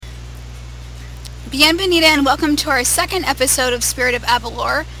Bienvenida and welcome to our second episode of Spirit of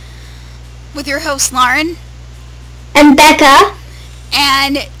Avalor with your host Lauren. And Becca.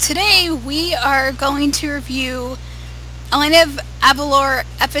 And today we are going to review Elena of Avalor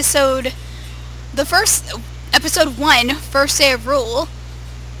episode 1, First Day of Rule,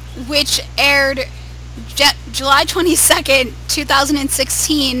 which aired July 22nd,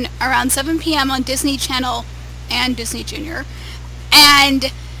 2016 around 7 p.m. on Disney Channel and Disney Junior.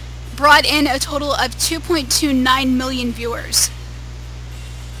 And brought in a total of 2.29 million viewers,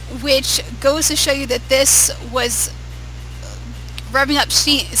 which goes to show you that this was revving up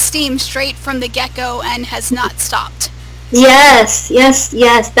steam straight from the get-go and has not stopped. Yes.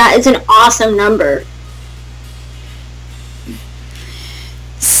 That is an awesome number.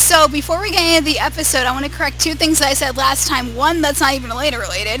 So before we get into the episode, I want to correct two things that I said last time. One, that's not even Elena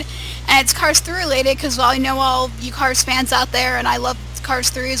related, and it's Cars 3 related, because I know all you Cars fans out there, and I love Cars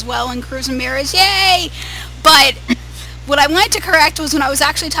 3 as well, and Cruz Ramirez, yay! But what I wanted to correct was when I was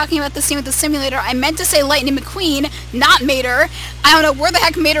actually talking about the scene with the simulator, I meant to say Lightning McQueen, not Mater. I don't know where the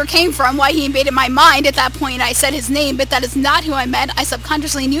heck Mater came from, why he invaded my mind at that point. I said his name, but that is not who I meant. I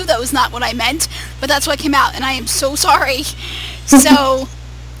subconsciously knew that was not what I meant, but that's what came out, and I am so sorry. So,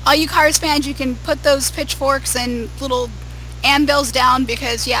 all you Cars fans, you can put those pitchforks and little anvils down,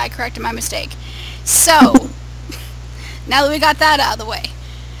 because, yeah, I corrected my mistake. So, now that we got that out of the way.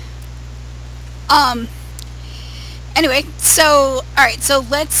 Anyway, so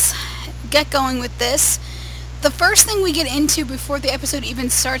let's get going with this. The first thing we get into before the episode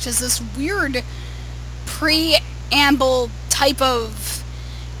even starts is this weird preamble type of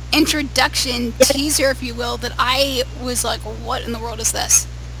introduction teaser, if you will, that I was like, what in the world is this?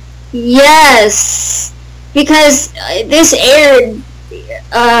 Yes, because this aired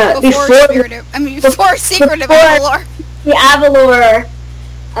before Secret of Avalor. The Avalor.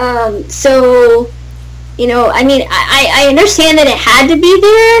 So, you know, I mean, I understand that it had to be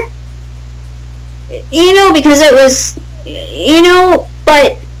there, you know, because it was, you know,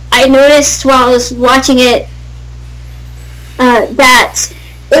 but I noticed while I was watching it that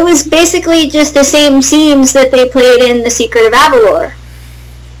it was basically just the same scenes that they played in The Secret of Avalor.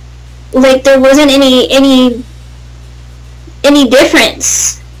 Like, there wasn't any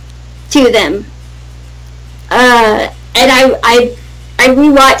difference to them. And I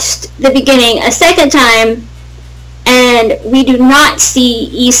rewatched the beginning a second time, and we do not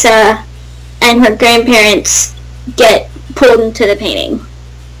see Issa and her grandparents get pulled into the painting.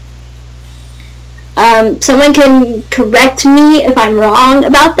 Someone can correct me if I'm wrong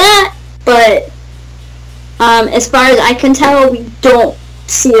about that, but as far as I can tell, we don't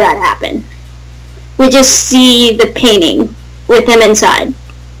see that happen. We just see the painting with him inside.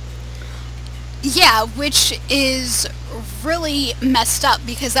 Yeah, which is really messed up,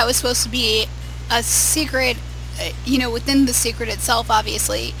 because that was supposed to be a secret, you know, within the secret itself,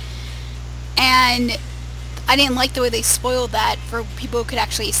 obviously. And I didn't like the way they spoiled that for people who could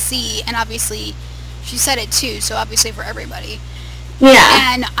actually see, and obviously she said it too, so obviously for everybody.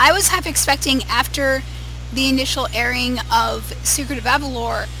 Yeah. And I was half expecting, after the initial airing of Secret of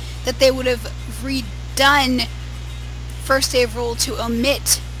Avalor, that they would have redone First Day of Rule to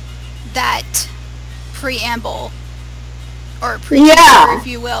omit that preamble, or pre-teaser, if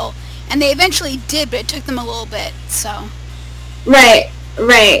you will. And they eventually did, but it took them a little bit, so. Right.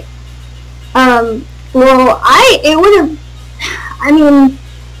 Well, it would have, I mean,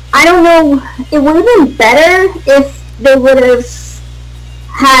 I don't know, it would have been better if they would have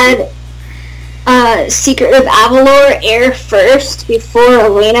had Secret of Avalor air first before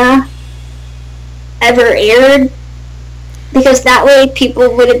Elena ever aired, because that way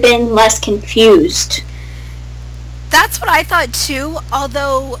people would have been less confused. That's what I thought too,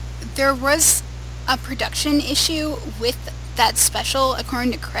 although there was a production issue with that special,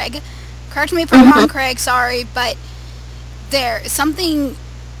 according to Craig. Correct me if I'm wrong, Craig, sorry, but something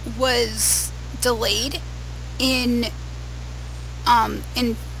was delayed in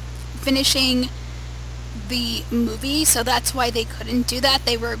finishing the movie, so that's why they couldn't do that.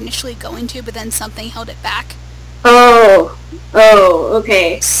 They were initially going to, but then something held it back. Oh,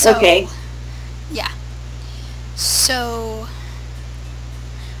 okay. So, okay. Yeah. So,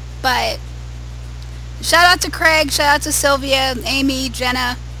 but shout out to Craig, shout out to Sylvia, Amy,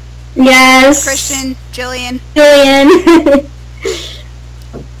 Jenna. Yes. Christian, Jillian.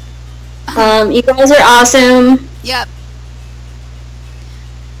 You guys are awesome. Yep.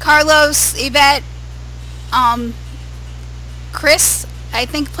 Carlos, Yvette, Chris, I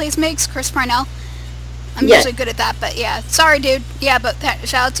think plays Mix, Chris Parnell. I'm usually good at that, but yeah. Sorry, dude. Yeah, but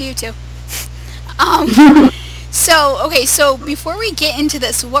shout out to you too. So, okay, so before we get into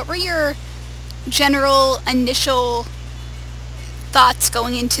this, what were your general initial thoughts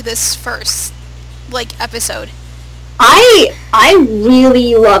going into this first, episode? I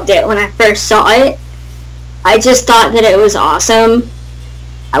really loved it when I first saw it. I just thought that it was awesome.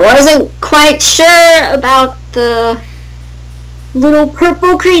 I wasn't quite sure about the little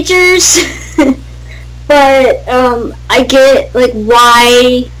purple creatures, but I get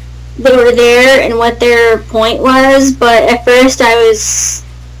why they were there and what their point was. But at first, I was,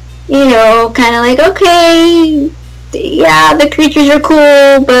 kind of okay, yeah, the creatures are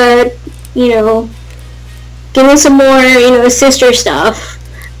cool, but give me some more, sister stuff.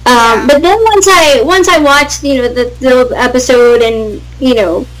 But then once I watched, the episode and,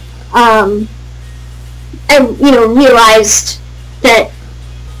 I, realized that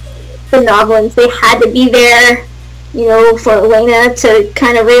the Novelins, they had to be there, for Elena to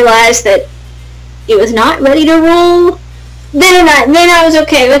kind of realize that he was not ready to rule. Then I was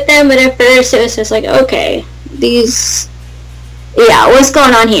okay with them, but at first it was just okay, what's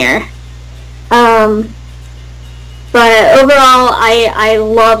going on here? But overall, I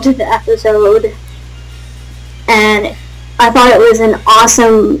loved the episode, and I thought it was an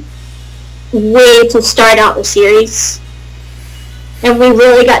awesome way to start out the series. And we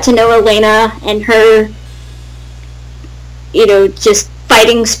really got to know Elena and her, just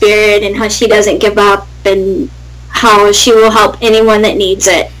fighting spirit and how she doesn't give up and how she will help anyone that needs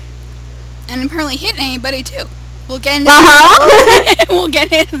it. And apparently hit anybody too. We'll get into we'll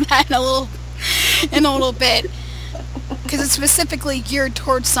get into that in a little bit. Because it's specifically geared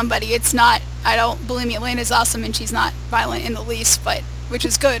towards somebody. It's not, believe me, Elena's awesome and she's not violent in the least, which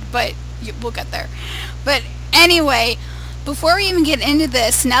is good, but we'll get there. But anyway, before we even get into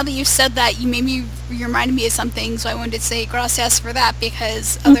this, now that you said that, you reminded me of something, so I wanted to say gracias for that,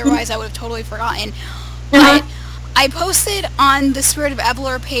 because otherwise I would have totally forgotten. But I posted on the Spirit of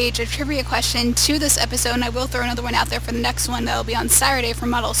Avalor page a trivia question to this episode, and I will throw another one out there for the next one that'll be on Saturday from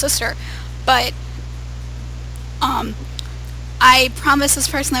Model Sister. But I promised this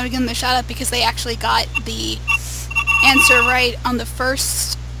person I would give them a shout out because they actually got the answer right on the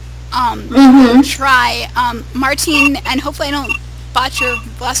first try. Martine, and hopefully I don't botch your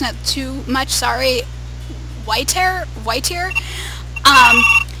last name too much, sorry, Whitehair?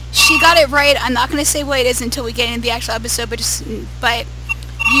 She got it right. I'm not going to say what it is until we get into the actual episode, but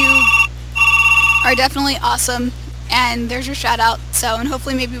you are definitely awesome, and there's your shout out. So, and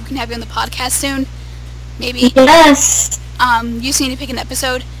hopefully maybe we can have you on the podcast soon. Maybe. Yes. You just need to pick an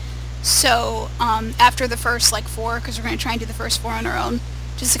episode. So, after the first, 4, because we're going to try and do the first 4 on our own,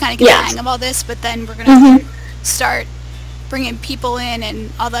 just to kind of get the hang of all this, but then we're going to start bringing people in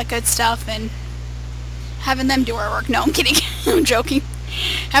and all that good stuff, and having them do our work. No, I'm kidding. I'm joking.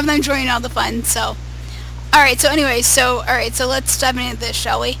 Having them join all the fun, so. Alright, so anyway, so let's dive into this,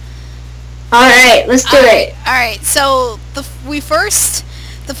 shall we? Alright, let's do it. Alright, so the first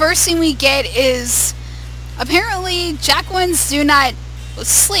thing we get is, apparently, Jacqueline do not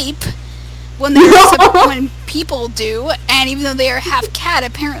sleep when people do, and even though they are half cat,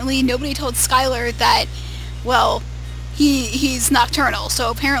 apparently nobody told Skylar that, well, he's nocturnal,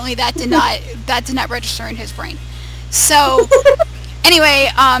 so apparently that did not register in his brain. So, anyway,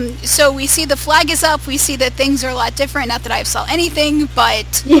 so we see the flag is up, we see that things are a lot different, not that I saw anything,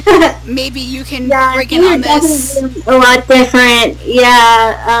 but maybe you can break in on this. A lot different,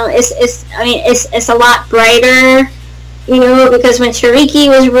 it's a lot brighter, because when Shariki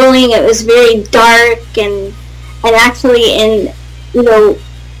was ruling, it was very dark, and actually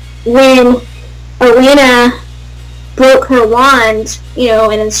when Elena broke her wand,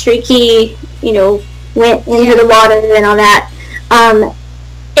 and then Shariki, went into the water and all that,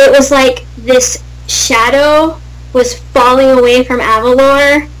 it was like this shadow was falling away from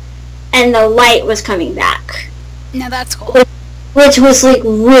Avalor, and the light was coming back. Now that's cool. Which was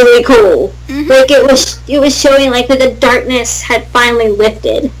really cool. Mm-hmm. It was showing that the darkness had finally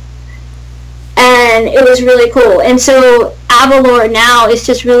lifted, and it was really cool. And so Avalor now is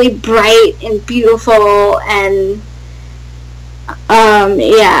just really bright and beautiful, and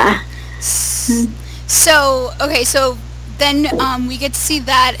So then we get to see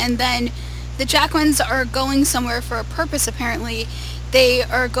that, and then the Jacquelines are going somewhere for a purpose, apparently. They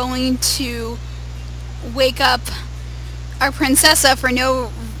are going to wake up our princessa for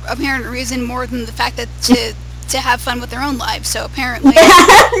no apparent reason more than the fact that to have fun with their own lives. So apparently,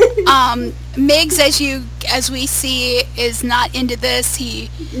 Miggs, as we see, is not into this. He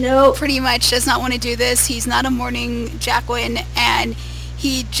pretty much does not want to do this. He's not a morning Jacqueline, and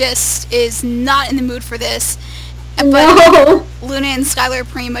he just is not in the mood for this. But Luna and Skylar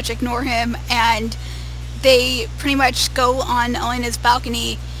pretty much ignore him, and they pretty much go on Elena's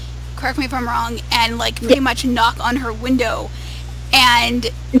balcony, correct me if I'm wrong, and like pretty much knock on her window,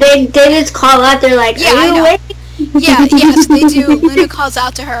 and they just call out. They're like, yeah, "Are you awake?" yes, they do. Luna calls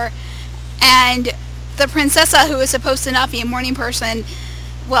out to her, and the princessa, who is supposed to not be a morning person,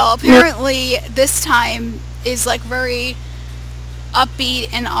 well, apparently this time is like very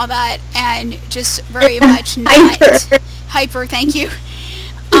upbeat and all that, and just very much not hyper. Thank you.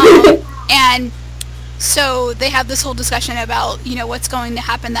 And so they have this whole discussion about, you know, what's going to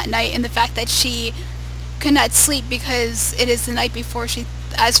happen that night, and the fact that she could not sleep because it is the night before she,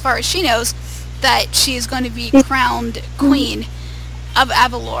 as far as she knows, that she is going to be crowned queen of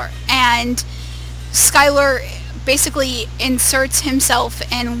Avalor. And Skylar basically inserts himself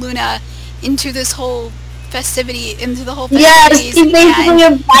and Luna into this whole festivities. Yes, he basically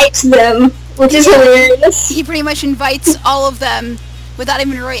invites them, which is hilarious. He pretty much invites all of them without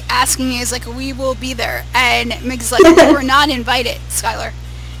even really asking. He's like, "We will be there," and Meg's like, "You were not invited, Skylar."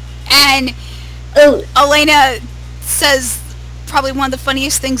 And Elena says probably one of the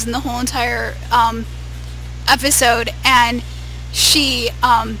funniest things in the whole entire episode, and she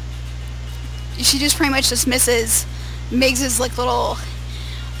just pretty much dismisses Miggs's like little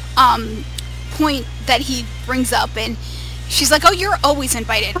point that he brings up, and she's like, "Oh, you're always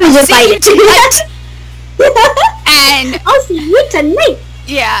invited. I'll see you tonight." And I'll see you tonight.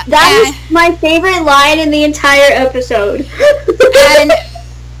 Yeah, that is my favorite line in the entire episode. And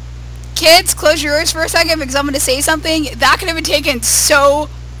kids, close your ears for a second because I'm going to say something that could have been taken so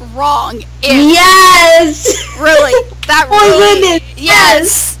wrong. Yes. Really, that really.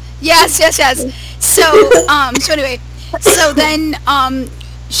 Goodness. Yes. So anyway, so then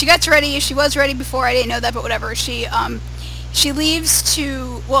she gets ready. She was ready before. I didn't know that, but whatever. She leaves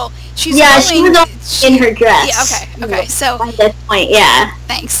to, well, she's she was in her dress. Yeah, okay. So by this point, yeah.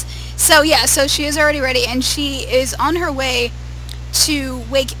 Thanks. So yeah, so she is already ready, and she is on her way to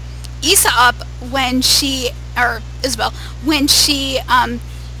wake Issa up when Isabel, when she, and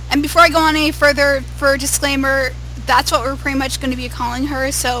before I go on any further, for a disclaimer, that's what we're pretty much going to be calling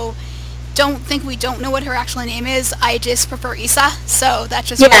her, so don't think we don't know what her actual name is. I just prefer Issa, so that's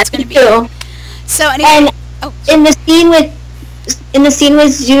just what it's going to be. Too. So anyway, and in the scene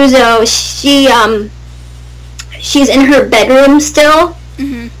with Zuzo, she's in her bedroom still,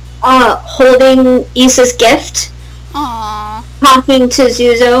 holding Issa's gift. Aww. Talking to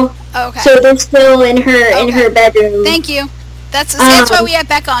Zuzo. Okay. So they're still in her bedroom. Thank you. That's why we have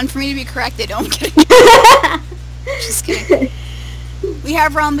Becca on, for me to be corrected. No, I'm kidding. Just kidding. We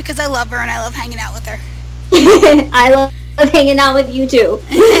have her on because I love her and I love hanging out with her. I love hanging out with you too.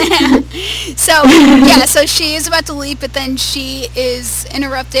 So yeah, so she is about to leap, but then she is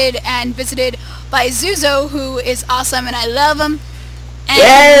interrupted and visited by Zuzo, who is awesome, and I love him. And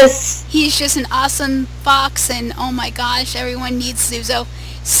yes, he's just an awesome fox, and oh my gosh, everyone needs Zuzo.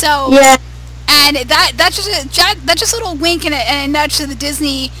 So yeah, and that's just a little wink and a nudge to the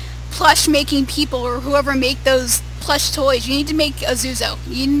Disney plush making people or whoever make those plush toys. You need to make a Zuzo.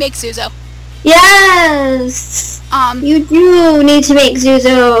 You need to make Zuzo. Yes. You do need to make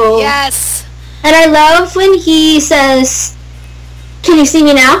Zuzo. Yes. And I love when he says, "Can you see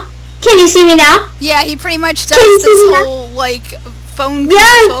me now? Can you see me now?" Yeah, he pretty much does this whole like phone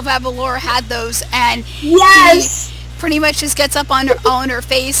commercial of Avalor had those, and yes, he pretty much just gets up on her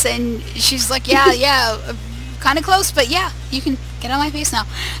face, and she's like, yeah, kind of close, but yeah, you can get on my face now.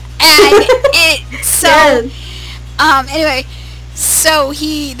 And anyway, so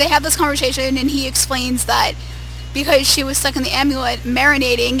they have this conversation, and he explains that because she was stuck in the amulet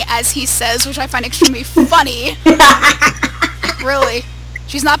marinating, as he says, which I find extremely funny. Really.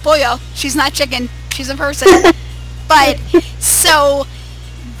 She's not boyo. She's not chicken. She's a person. But, so,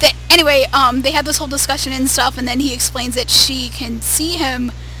 anyway, they had this whole discussion and stuff, and then he explains that she can see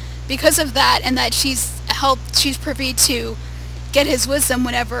him because of that, and that she's privy to get his wisdom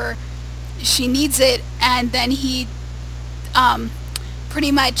whenever she needs it, and then he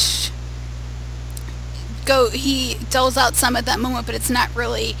pretty much he doles out some at that moment, but it's not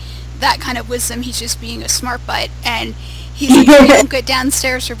really that kind of wisdom. He's just being a smart butt, and he's like, "You don't get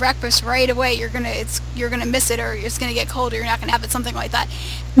downstairs for breakfast right away, you're gonna miss it, or it's gonna get cold, or you're not gonna have it," something like that.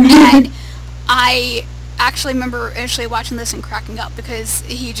 And I actually remember initially watching this and cracking up because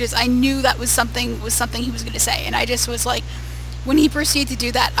I knew that was something he was gonna say, and I just was like, when he proceeded to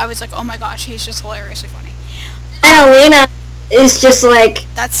do that, I was like, oh my gosh, he's just hilariously funny. And Elena is just like,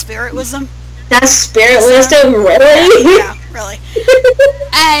 that's spirit wisdom. That's spirit wisdom, really? Yeah, really.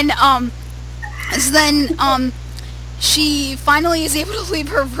 And so then she finally is able to leave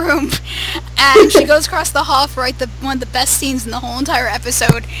her room, and she goes across the hall for one of the best scenes in the whole entire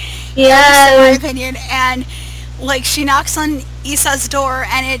episode. Yeah, in my opinion. And like she knocks on Issa's door,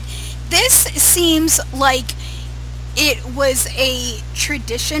 and this seems like it was a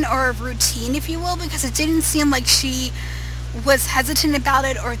tradition or a routine, if you will, because it didn't seem like she was hesitant about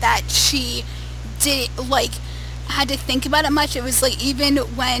it or that she did, like, had to think about it much. It was like, even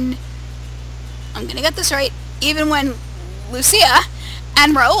when, I'm gonna get this right, even when Lucia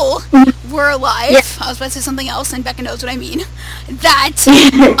and Raul were alive, yeah. I was about to say something else and Becca knows what I mean, that,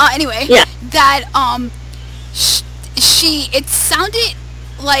 anyway, yeah. That, she, it sounded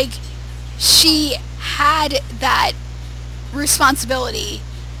like she had that responsibility,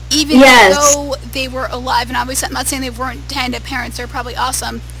 even yes. though they were alive. And obviously, I'm not saying they weren't tender parents. They're probably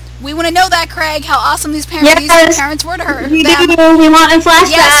awesome. We want to know that, Craig, how awesome these parents, yes. these parents were to her. We do. We want a flashback.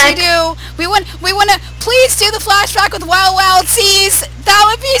 Yes, we do. We want to. Please do the flashback with Wild Wild Seas. That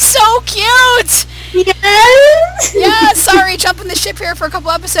would be so cute. Yes. Yeah. Sorry, jumping the ship here for a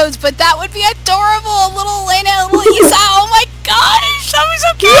couple episodes, but that would be adorable. Little Elena, little Isa. Oh my gosh, that would be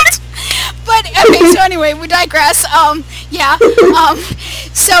so cute. But okay, so anyway, we digress. Yeah.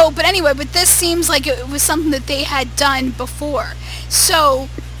 But anyway, but this seems like it was something that they had done before. So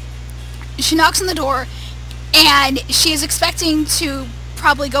she knocks on the door, and she is expecting to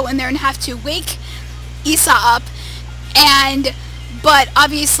probably go in there and have to wake Isa up, but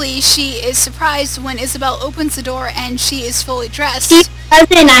obviously she is surprised when Isabel opens the door and she is fully dressed. She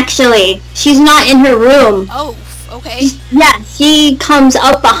doesn't actually. She's not in her room. Oh, okay. Yeah, she comes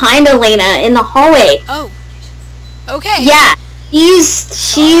up behind Elena in the hallway. Oh, okay. Yeah, she's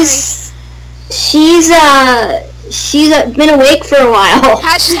been awake for a while.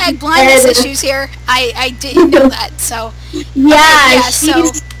 Hashtag blindness issues here. I didn't know that, so. Yeah,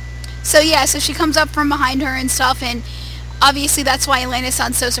 so she comes up from behind her and stuff, and obviously that's why Elena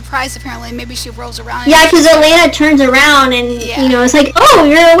sounds so surprised, apparently. Maybe she rolls around. Yeah, because Elena turns around and, it's like, oh,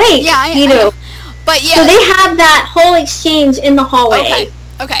 you're awake. Yeah, I know. But yeah. So they have that whole exchange in the hallway.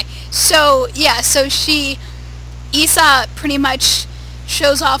 Okay. So, yeah, so Isa pretty much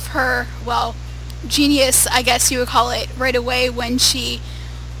shows off her, genius, I guess you would call it, right away when she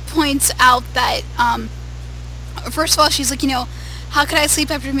points out that, first of all, she's like, how could I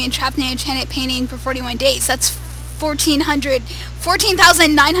sleep after being trapped in an enchanted painting for 41 days? That's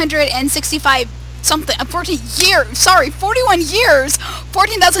 14,965 something, 41 years,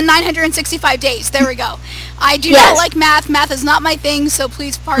 14,965 days. There we go. I do not like math. Math is not my thing, so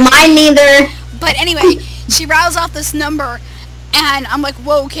please pardon me. Mine neither. But anyway, she rattles off this number, and I'm like,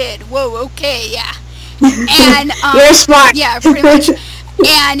 whoa, kid. Whoa, okay, yeah. And, you're smart. Yeah, pretty much.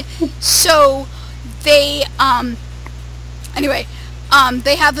 And so they, anyway,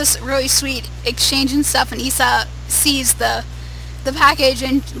 they have this really sweet exchange and stuff, and Isa sees the package,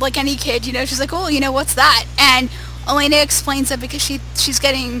 and like any kid, she's like, oh, what's that? And Elena explains that because she's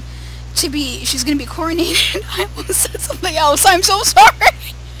going to be coronated. I almost said something else. I'm so sorry.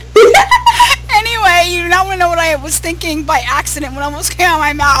 Anyway, you do not want to know what I was thinking by accident when I almost came out of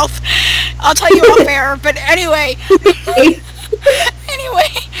my mouth. I'll tell you off air, but anyway.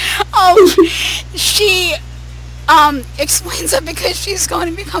 She explains that because she's going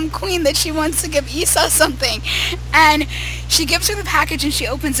to become queen, that she wants to give Isa something. And she gives her the package, and she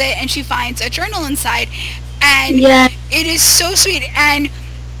opens it, and she finds a journal inside. And it is so sweet. And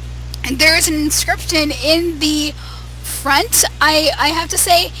there is an inscription in the front, I have to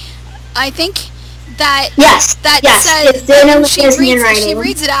say. I think that says, she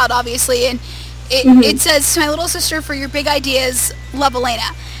reads it out, obviously, and it says, to my little sister, for your big ideas, love,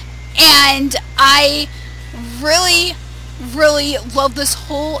 Elena. And I really, really love this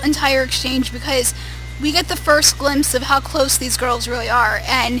whole entire exchange because we get the first glimpse of how close these girls really are,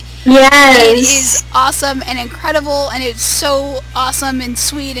 and it is awesome and incredible, and it's so awesome and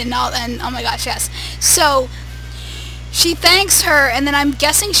sweet and all, and oh my gosh, yes. So she thanks her, and then I'm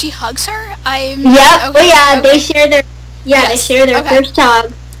guessing she hugs her. Okay, they share their first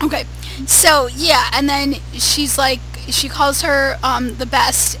hug. Okay, so yeah, and then she's like, she calls her the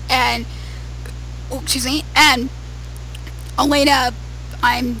best, and and Elena,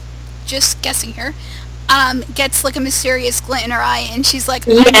 I'm just guessing here, gets like a mysterious glint in her eye, and she's like,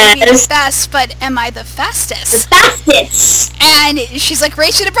 I may be the best, but am I the fastest? The fastest! And she's like,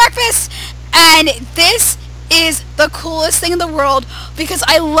 race you to breakfast! And this is the coolest thing in the world, because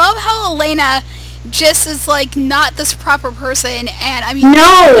I love how Elena just is like not this proper person, and I mean,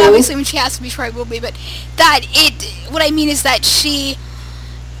 obviously when she has to be, she probably will be, but what I mean is that she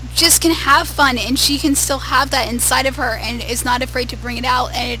just can have fun, and she can still have that inside of her, and is not afraid to bring it out,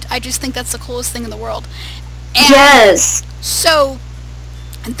 and I just think that's the coolest thing in the world. And so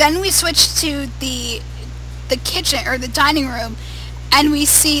then we switch to the kitchen, or the dining room, and we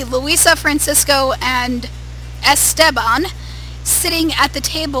see Luisa, Francisco, and Esteban, sitting at the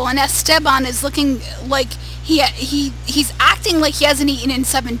table, and Esteban is looking like he's acting like he hasn't eaten in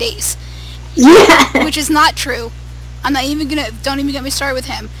 7 days. Yeah. Which is not true. Don't even get me started with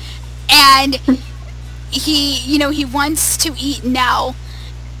him. And he wants to eat now,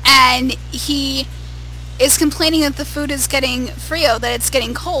 and he is complaining that the food is getting frio, that it's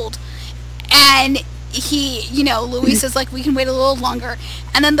getting cold. And Luis is like, we can wait a little longer.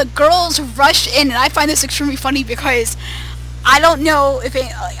 And then the girls rush in, and I find this extremely funny because I don't know if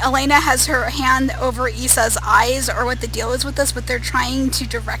Elena has her hand over Issa's eyes or what the deal is with this, but they're trying to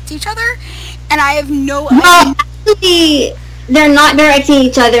direct each other, and I have no idea. No, actually, they're not directing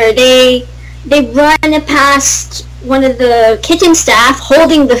each other. They run past one of the kitchen staff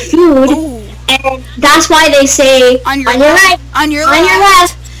holding the food, Ooh. and that's why they say, on your right, on your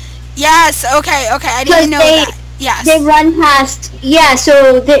left. Yes, okay, I didn't know that. Yes. They run past,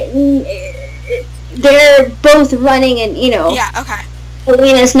 so they're both running, and Yeah, okay.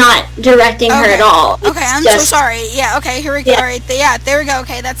 Elena's not directing her at all. Okay, I'm so sorry. Yeah, okay, here we go. Yeah. All right, there we go.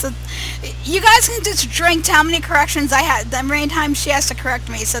 Okay, you guys can just drink how many corrections I had. The many times she has to correct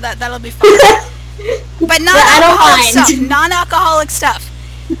me, so that'll be fun. But non-alcoholic stuff. Non-alcoholic stuff.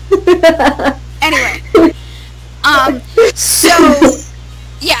 Anyway.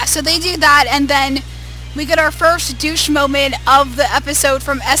 So they do that, and then we get our first douche moment of the episode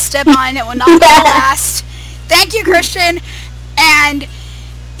from Esteban. It will not be the last. Thank you, Christian. And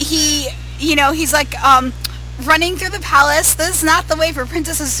he's like, running through the palace. This is not the way for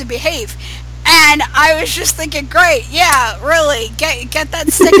princesses to behave. And I was just thinking, great, yeah, really, get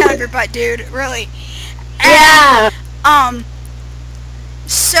that stick out of your butt, dude, really. And, yeah.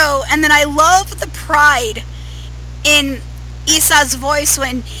 And then I love the pride in Issa's voice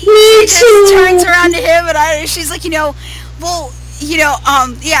when she just turns around to him, and she's like, I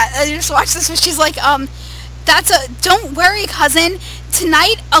just watched this, but she's like, don't worry, cousin,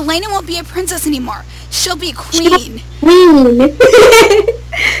 tonight Elena won't be a princess anymore. She'll be queen. Queen. Or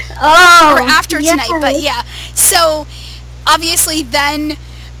after tonight, but yeah. So, obviously then,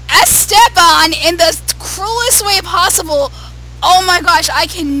 Esteban, in the cruelest way possible, oh my gosh, I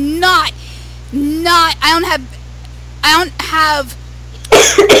don't have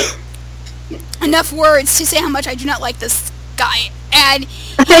enough words to say how much I do not like this guy. And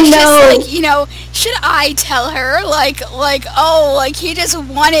he's just like, should I tell her? He just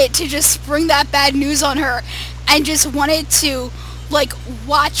wanted to just spring that bad news on her and just wanted to,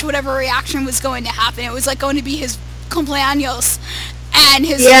 watch whatever reaction was going to happen. It was, going to be his cumpleaños and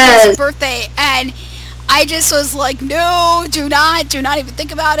his birthday. And I just was like, no, do not even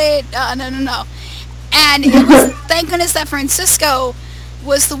think about it. No. And it was, thank goodness that Francisco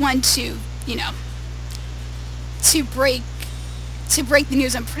was the one to break the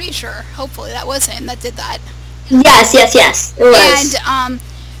news. I'm pretty sure. Hopefully that was him that did that. Yes, it was. And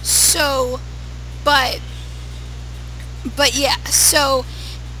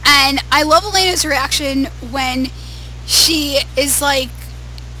and I love Elena's reaction when she's like,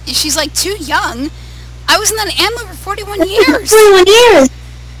 too young. I was in that AMLO for 41 years. 41 years.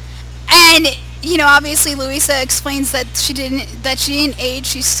 And obviously Luisa explains that she didn't age.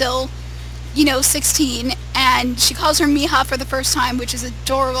 She's still 16, and she calls her Mija for the first time, which is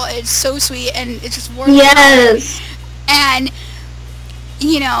adorable. It's so sweet, and it's just warm. Yes. And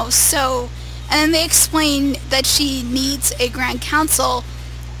and then they explain that she needs a grand council,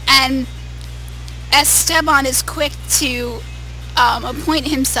 and Esteban is quick to appoint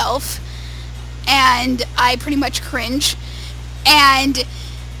himself, and I pretty much cringe. And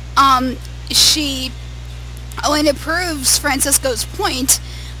Elena proves Francisco's point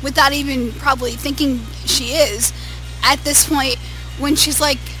without even probably thinking she is at this point, when she's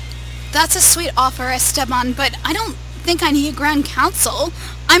like, that's a sweet offer, Esteban, but I don't think I need a grand council.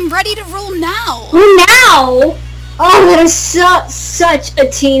 I'm ready to rule now. Now? Oh, that is such a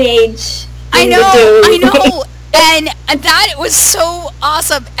teenage thing to do. And that was so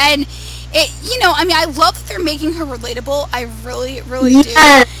awesome. And I love that they're making her relatable. I really, really do.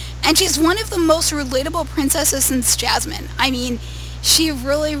 And she's one of the most relatable princesses since Jasmine. I mean, she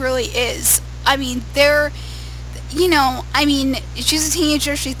really, really is. I mean, she's a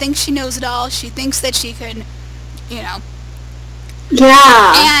teenager. She thinks she knows it all. She thinks that she could, Yeah.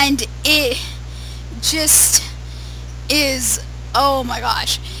 And it just is, oh my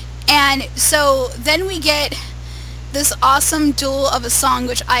gosh. And so then we get this awesome duel of a song,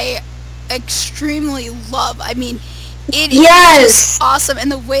 which I extremely love. I mean, it is just awesome.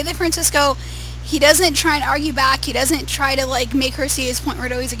 And the way that Francisco, he doesn't try and argue back. He doesn't try to, make her see his point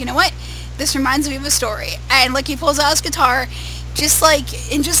right away. He's like, you know what? This reminds me of a story. And, he pulls out his guitar. just like,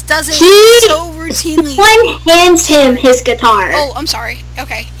 and just does it so routinely. One hands him his guitar. Oh, I'm sorry.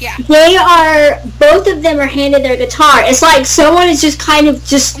 Okay, yeah. Both of them are handed their guitar. It's like someone is just kind of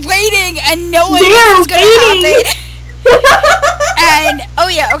just waiting and no one knows what's going to happen. And,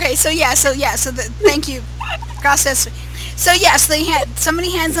 thank you. Gracias. So yes,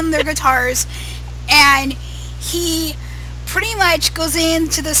 somebody hands them their guitars, and he pretty much goes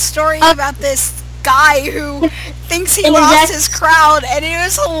into the story about this guy who thinks he lost his crown, and it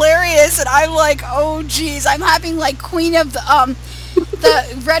was hilarious. And I'm like, oh geez, I'm having like Queen of the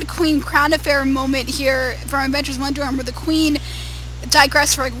Red Queen Crown Affair moment here from Adventures in Wonderland, where the Queen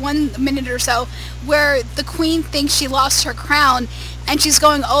digressed for like 1 minute or so, where the Queen thinks she lost her crown, and she's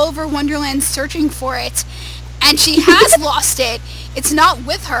going all over Wonderland searching for it, and she has lost it. It's not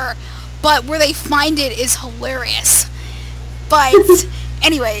with her, but where they find it is hilarious. But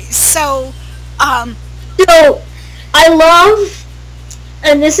anyway, so I love,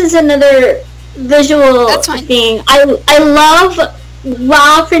 and this is another visual thing. I love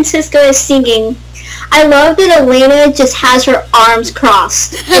while Francisco is singing, I love that Elena just has her arms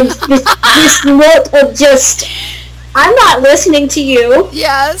crossed and this look of just, I'm not listening to you.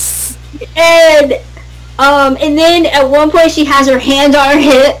 Yes. And then at one point she has her hands on her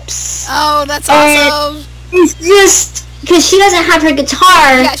hips. Oh, that's awesome. It's just because she doesn't have her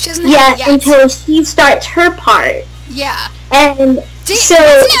guitar yet until she starts her part. Yeah. And wasn't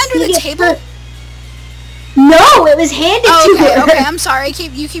it under the table? No, it was handed to her. Okay, I'm sorry.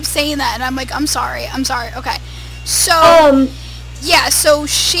 You keep saying that, and I'm like, I'm sorry. Okay. So, so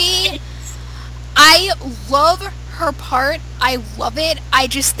I love her part. I love it. I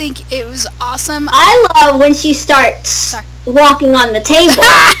just think it was awesome. I love when she starts walking on the table.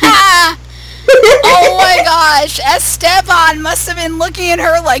 Oh my gosh, Esteban must have been looking at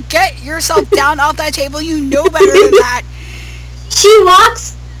her like, get yourself down off that table, you know better than that. She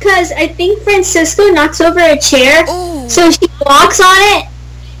walks, because I think Francisco knocks over a chair, so she walks on it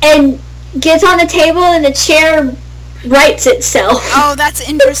and gets on the table and the chair rights itself. Oh, that's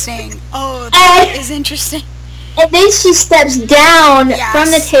interesting. Oh, that is interesting. And then she steps down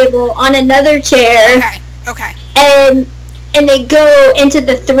from the table on another chair. Okay. And they go into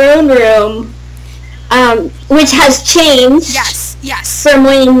the throne room, which has changed. Yes. From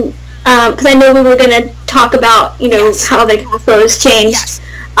when, because I know we were going to talk about, how the castle has changed. Yes.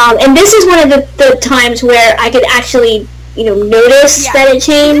 And this is one of the times where I could actually, notice that it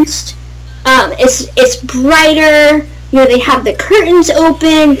changed. It's brighter. They have the curtains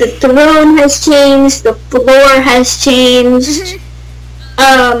open. The throne has changed. The floor has changed.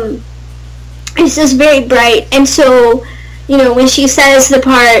 It's just very bright. And so, when she says the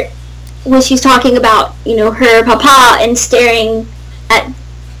part when she's talking about, her papa and staring at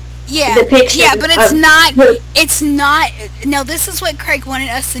the picture. Yeah, but it's not, no, this is what Craig wanted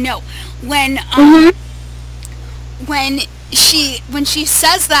us to know. When, when she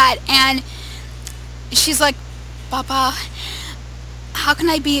says that and she's like, Papa, how can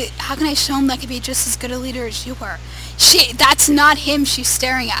I show him that I could be just as good a leader as you were? That's not him she's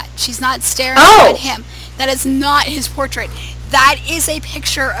staring at. She's not staring at him. That is not his portrait. That is a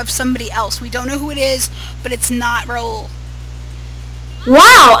picture of somebody else. We don't know who it is, but it's not Raul.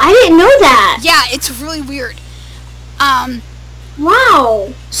 Wow, I didn't know that. Yeah, it's really weird.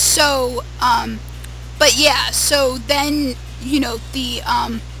 Wow. So, but yeah, so then,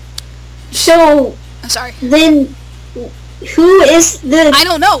 So, I'm sorry. Then, who is the... I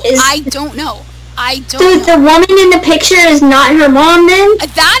don't know. I don't know. The woman in the picture is not her mom, then?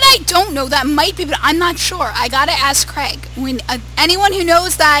 That I don't know. That might be, but I'm not sure. I gotta ask Craig. When anyone who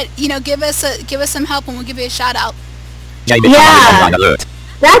knows that, give us some help, and we'll give you a shout out. Yeah,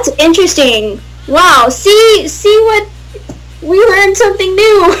 that's interesting. Wow. See what we learned something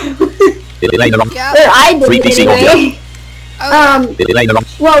new. Yeah. Or I did anyway.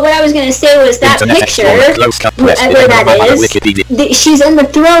 Well, what I was going to say was that picture, whoever that is, she's in the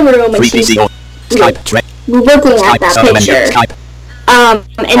throne room and she's looking at that picture. And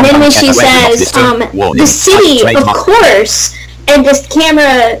then when she says, the city, of course, and this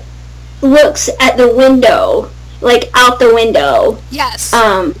camera looks at the window, like out the window. Yes.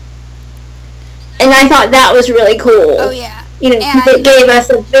 And I thought that was really cool. Oh, yeah. It gave us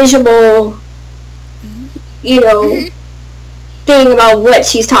a visual, thing about what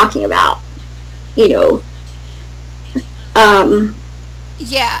she's talking about, Yeah.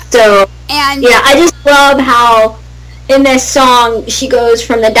 So, I just love how in this song she goes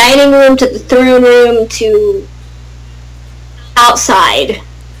from the dining room to the throne room to outside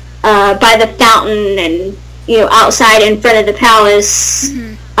by the fountain and, outside in front of the palace.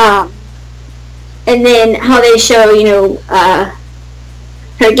 And then how they show,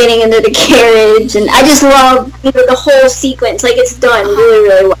 her getting into the carriage, and I just love, the whole sequence. Like, it's done really,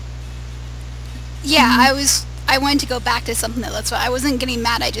 really well. Yeah, I wanted to go back to something that's why I wasn't getting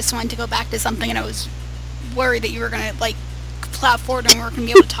mad. I just wanted to go back to something, and I was worried that you were gonna plow forward and we weren't gonna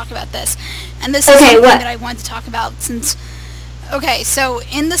be able to talk about this. And this is something that I wanted to talk about since. Okay, so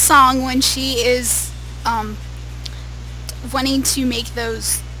in the song when she is wanting to make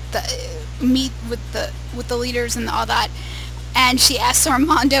meet with the leaders and all that, and she asks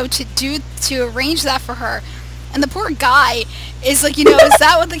Armando to arrange that for her. And the poor guy is like, is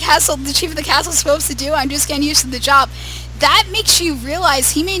that what the chief of the castle is supposed to do? I'm just getting used to the job. That makes you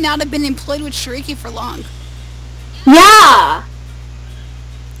realize he may not have been employed with Shariki for long. Yeah.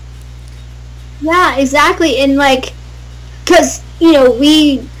 Yeah, exactly. And because,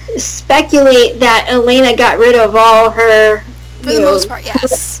 we speculate that Elena got rid of all her... For the most part,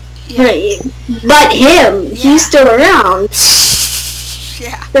 yes. Yeah. Right. But him, he's still around.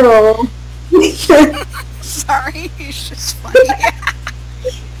 Yeah. So... Sorry, it's just funny.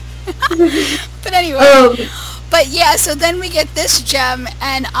 But anyway, but yeah, so then we get this gem,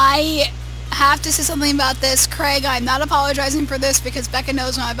 and I have to say something about this. Craig, I'm not apologizing for this because Becca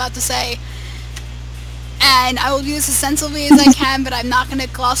knows what I'm about to say, and I will do this as sensibly as I can, but I'm not going to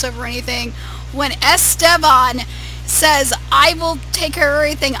gloss over anything. When Esteban says, I will take care of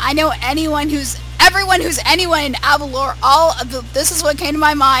everything, I know everyone who's anyone in Avalor, this is what came to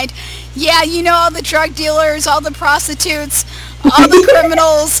my mind. Yeah, all the drug dealers, all the prostitutes, all the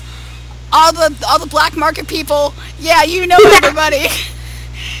criminals, all the black market people. Yeah, everybody.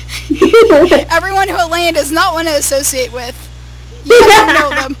 Everyone who Elena does not want to associate with. You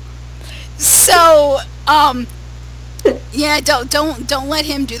know them. So, yeah, don't let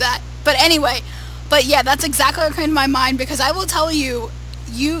him do that. But anyway, yeah, that's exactly what came to my mind, because I will tell you,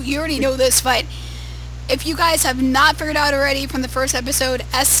 you already know this, but if you guys have not figured out already from the first episode,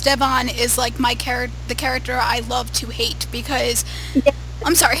 Esteban is like the character I love to hate, because,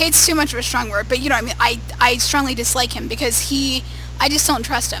 I'm sorry, hate's too much of a strong word, but you know what I mean, I strongly dislike him, because I just don't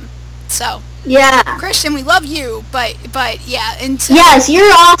trust him. So, yeah. Christian, we love you, but yeah, until... Yes,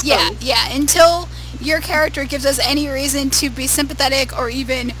 you're awesome. Yeah, until your character gives us any reason to be sympathetic or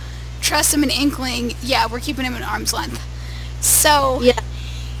even trust him an inkling, yeah, we're keeping him at arm's length. So... Yeah.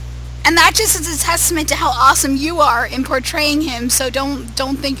 And that just is a testament to how awesome you are in portraying him, so don't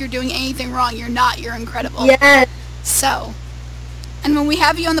think you're doing anything wrong. You're not. You're incredible. Yes. So, and when we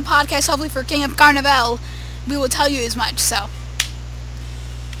have you on the podcast, hopefully for King of Carnival, we will tell you as much, so.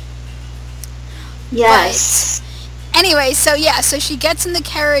 Yes. But, anyway, so yeah, so she gets in the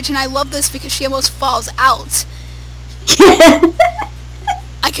carriage, and I love this because she almost falls out.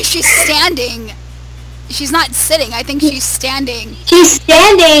 Because she's standing. She's not sitting. I think she's standing. She's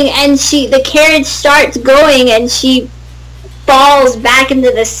standing, and the carriage starts going, and she falls back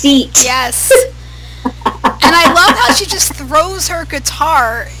into the seat. Yes. And I love how she just throws her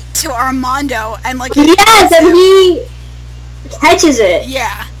guitar to Armando, and yes, and he catches it.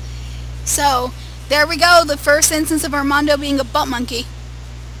 Yeah. So there we go. The first instance of Armando being a butt monkey.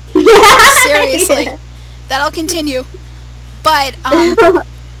 Seriously, that'll continue. But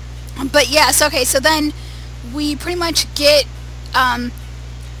yes, okay, so then we pretty much get,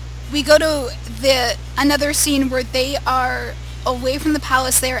 we go to another scene where they are away from the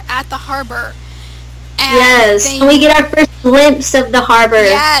palace, they're at the harbor. And yes, we get our first glimpse of the harbor.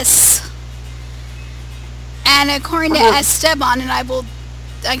 Yes. And according to Esteban, and I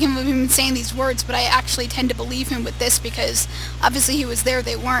can't believe him saying these words, but I actually tend to believe him with this because obviously he was there,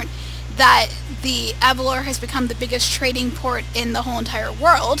 they weren't, that the Avalor has become the biggest trading port in the whole entire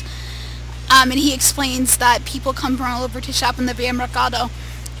world. And he explains that people come from all over to shop in the Via Mercado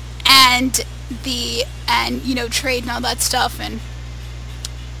and trade and all that stuff. And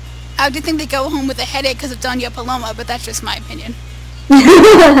I do think they go home with a headache because of Doña Paloma, but that's just my opinion.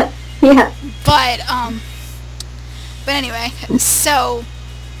 Yeah. But anyway, so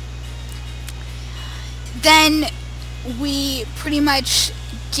then we pretty much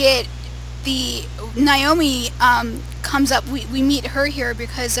get Naomi comes up. We meet her here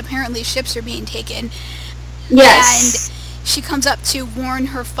because apparently ships are being taken. Yes. And she comes up to warn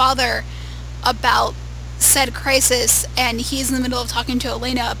her father about said crisis, and he's in the middle of talking to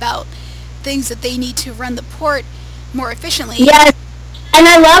Elena about things that they need to run the port more efficiently. Yes. And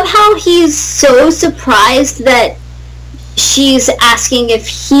I love how he's so surprised that she's asking if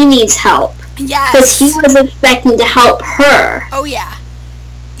he needs help. Yes. Because he was expecting to help her. Oh, yeah.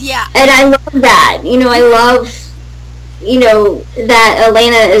 Yeah. And I love that. I love, that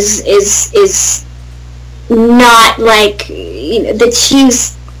Elena is not that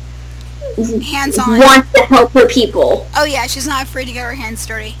she's hands-on. wants to help her people. Oh yeah, she's not afraid to get her hands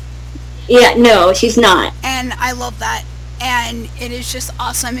dirty. Yeah, no, she's not. And I love that. And it is just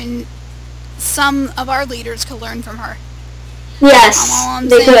awesome, and some of our leaders could learn from her. Yes, all I'm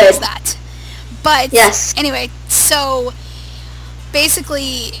they saying could. is that. But yes. Anyway, so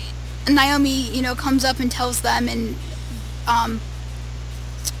basically Naomi, comes up and tells them, and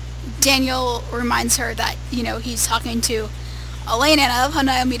Daniel reminds her that, he's talking to Elena, and I love how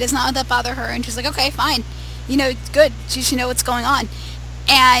Naomi does not let that bother her, and she's like, okay, fine. Good. She should know what's going on.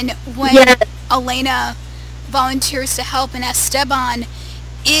 And when Elena volunteers to help, and Esteban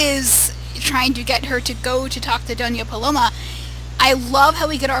is trying to get her to go to talk to Doña Paloma, I love how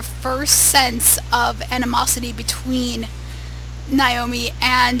we get our first sense of animosity between Naomi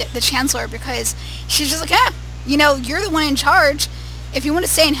and the Chancellor, because she's just like, you're the one in charge. If you want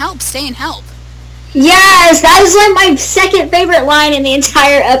to stay and help, stay and help. Yes, that is like my second favorite line in the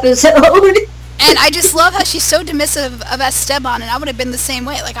entire episode. And I just love how she's so dismissive of Esteban, and I would have been the same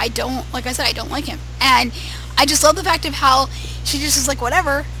way. Like I said, I don't like him. And I just love the fact of how she just is like,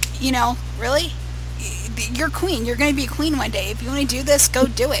 whatever, really? You're queen. You're going to be a queen one day. If you want to do this, go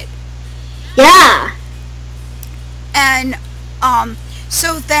do it. Yeah. And,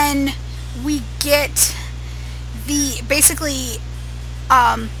 so then we get basically,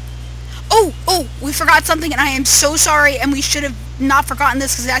 we forgot something, and I am so sorry, and we should have not forgotten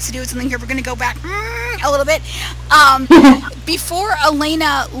this because it has to do with something here. We're going to go back a little bit. Before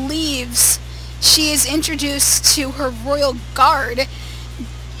Elena leaves, she is introduced to her royal guard,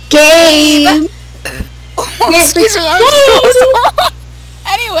 Gabe. Excuse me, I'm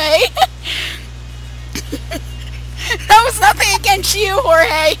Anyway, that was nothing against you,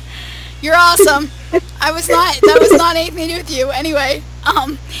 Jorge. You're awesome. That was not anything to do with you. Anyway,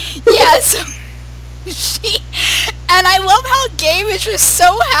 so and I love how Gabe is just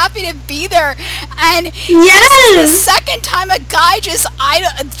so happy to be there, and the second time a guy just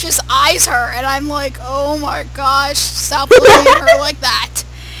eyes her, and I'm like, oh my gosh, stop looking at her like that.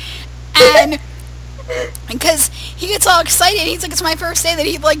 And because he gets all excited, he's like, it's my first day, that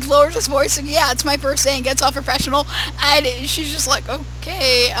he like lowers his voice, and it's my first day, and gets all professional, and she's just like,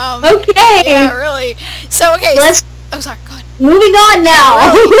 okay, yeah, really. So sorry, go ahead. Moving on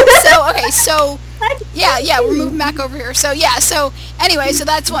now. Really? So we're moving back over here. So anyway, so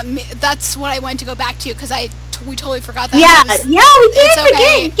that's what I wanted to go back to, because we totally forgot that. We did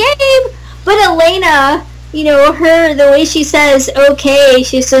forget Gabe. But Elena, the way she says okay,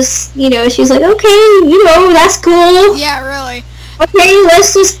 she's just, she's like, okay, that's cool. Yeah, really. Okay,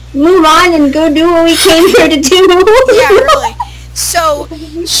 let's just move on and go do what we came here to do. Yeah, really. So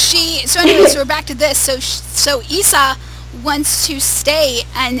we're back to this. So Isa wants to stay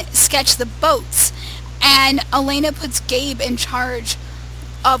and sketch the boats, and Elena puts Gabe in charge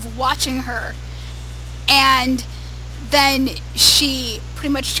of watching her, and then she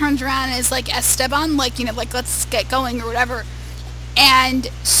pretty much turns around and is like, Esteban, like let's get going or whatever.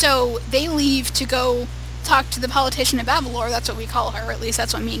 And so they leave to go talk to the politician of Avalor. That's what we call her, or at least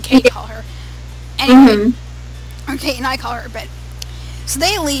that's what me and Kate call her. Anyway, or Kate and I call her, but so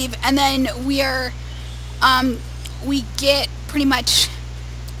they leave, and then we get pretty much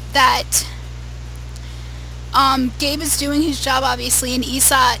that Gabe is doing his job, obviously, and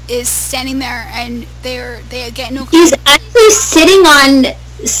Isa is standing there, and they get no. He's actually sitting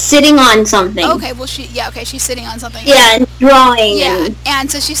on something. Okay, well she's sitting on something. Yeah, and drawing. Yeah, and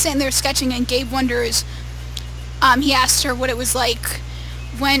so she's sitting there sketching, and Gabe wonders. He asked her what it was like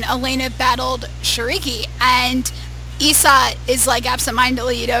when Elena battled Shariki, and Isa is like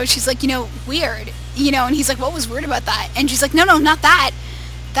absentmindedly, she's like, weird, and he's like, what was weird about that? And she's like, no, not that.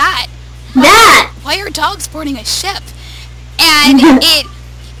 Why are dogs boarding a ship? And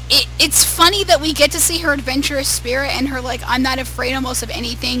it's funny that we get to see her adventurous spirit and her like, I'm not afraid almost of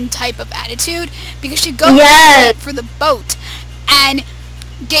anything type of attitude, because she goes for the boat, and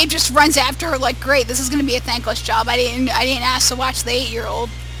Gabe just runs after her like, great, this is going to be a thankless job. I didn't ask to watch the 8-year-old,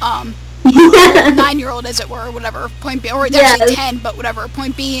 9-year-old as it were, whatever, point being, or it's actually 10, but whatever,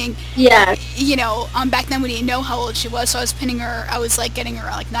 point being, back then we didn't know how old she was, so I was like getting her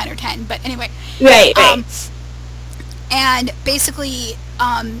like 9 or 10, but anyway. Right. And basically,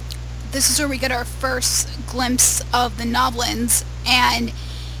 this is where we get our first glimpse of the Noblins, and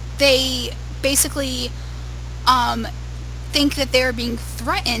they basically, think that they're being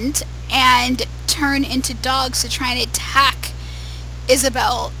threatened and turn into dogs to try and attack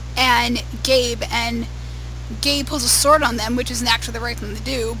Isabel and Gabe pulls a sword on them, which isn't actually the right thing to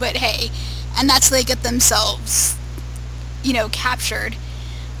do, but hey, and that's how they get themselves, captured.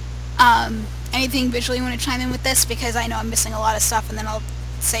 Anything visually you want to chime in with this, because I know I'm missing a lot of stuff, and then I'll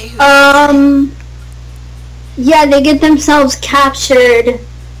say who. Yeah, they get themselves captured.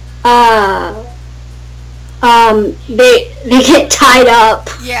 They get tied up.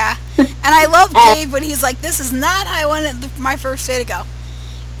 Yeah, and I love Gabe when he's like, "This is not how I wanted my first day to go."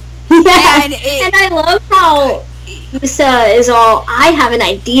 Yeah, and I love how Issa is all, I have an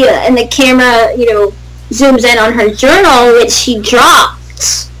idea, and the camera, zooms in on her journal, which she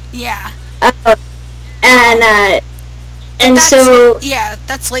dropped. Yeah. And so... Yeah,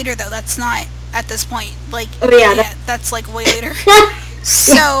 that's later, though. That's not at this point. Like, that's, like, way later.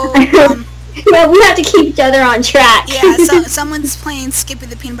 So, yeah, we have to keep each other on track. Yeah, someone's playing Skippy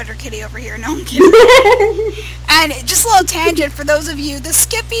the Peanut Butter Kitty over here. No, I'm kidding. And just a little tangent for those of you, the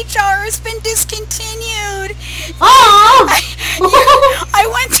Skippy jar has been discontinued. Oh! I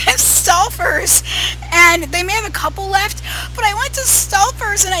went to Stouffer's, and they may have a couple left, but I went to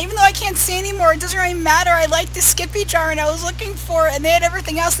Stouffer's, and even though I can't see anymore, it doesn't really matter. I like the Skippy jar, and I was looking for it, and they had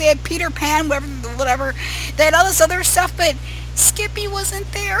everything else. They had Peter Pan, whatever. They had all this other stuff, but Skippy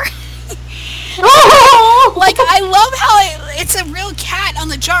wasn't there. Like, I love how it's a real cat on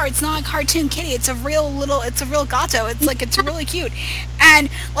the jar. It's not a cartoon kitty. It's a real gato. It's really cute. And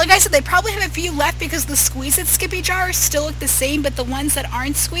like I said, they probably have a few left because the Squeeze-It Skippy jars still look the same, but the ones that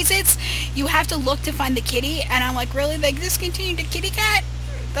aren't Squeeze-Its, you have to look to find the kitty. And I'm like, really? They discontinued the kitty cat?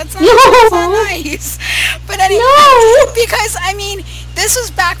 That's not nice. But anyway, because, I mean, this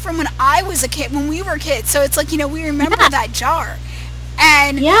was back from when I was a kid, when we were kids. So it's like, we remember that jar.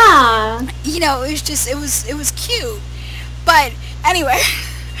 And it was cute. But anyway,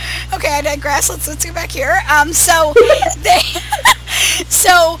 okay, I digress. Let's get back here.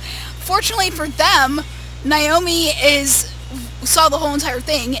 So fortunately for them, Naomi saw the whole entire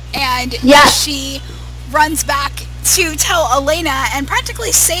thing, and she runs back to tell Elena and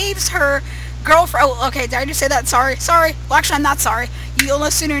practically saves her girlfriend. Oh, okay, did I just say that? Sorry. Well, actually, I'm not sorry. You'll know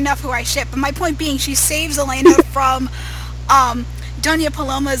soon enough who I ship. But my point being, she saves Elena from Doña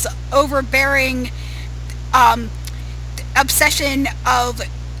Paloma's overbearing obsession of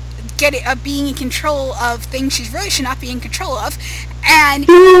being in control of things she really should not be in control of, and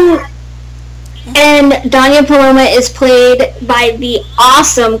Doña Paloma is played by the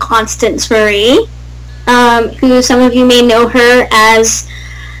awesome Constance Marie, who some of you may know her as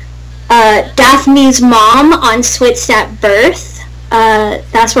Daphne's mom on Switched at Birth.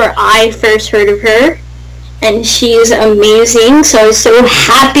 That's where I first heard of her. And she's amazing, so I was so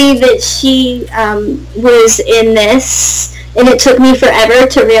happy that she was in this, and it took me forever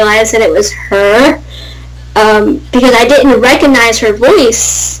to realize that it was her, because I didn't recognize her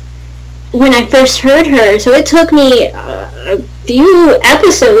voice when I first heard her, so it took me a few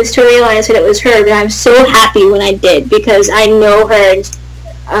episodes to realize that it was her, but I'm so happy when I did, because I know her,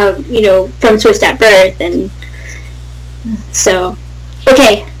 from Switched at Birth, and so,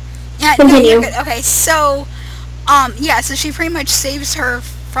 okay. Yeah, continue. No, okay, so, so she pretty much saves her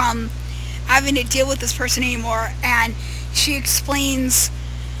from having to deal with this person anymore, and she explains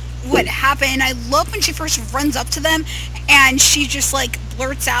what happened. I love when she first runs up to them, and she just, like,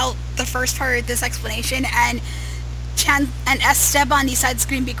 blurts out the first part of this explanation, and Esteban decides it's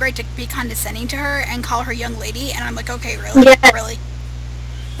going to be great to be condescending to her and call her young lady, and I'm like, okay, really? Yeah.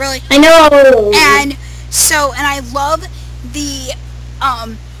 Really? I know! And I love the,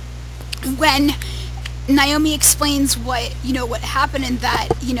 when Naomi explains what happened, and that,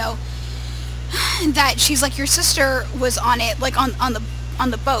 that she's like, your sister was on it, like on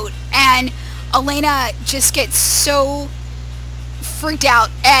the boat, and Elena just gets so freaked out,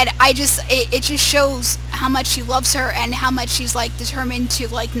 and it just shows how much she loves her and how much she's, like, determined to,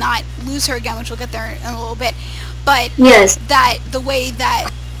 like, not lose her again, which we'll get there in a little bit. But yes, that the way that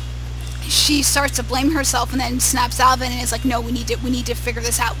she starts to blame herself and then snaps out of it and is like, no, we need to figure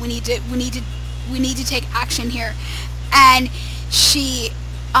this out. We need to take action here. And she,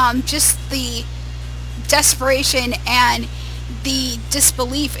 just the desperation and the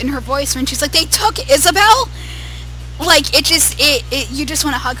disbelief in her voice when she's like, they took Isabel? Like, you just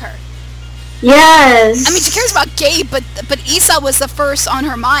want to hug her. Yes. I mean, she cares about Gabe, but Issa was the first on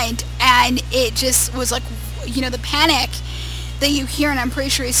her mind, and it just was like, the panic that you hear, and I'm pretty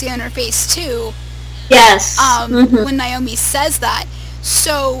sure you see on her face too. Yes. When Naomi says that.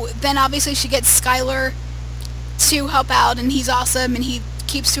 So then obviously she gets Skylar to help out, and he's awesome, and he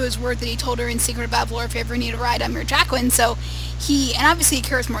keeps to his word that he told her in Secret of Babylor, if you ever need a ride, I'm your Jacqueline. So and obviously he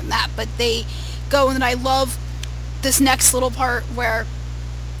cares more than that, but they go, and then I love this next little part where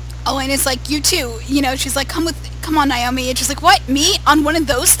Elena's like, you too, she's like, come on, Naomi, and she's like, what, me, on one of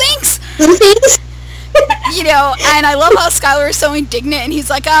those things? You know, and I love how Skylar is so indignant, and he's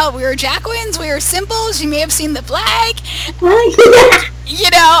like, oh, we were Jacquins, we were Simples, you may have seen the flag. You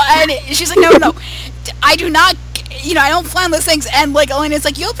know, and she's like, no, I do not, you know, I don't fly on those things. And, like, Elena's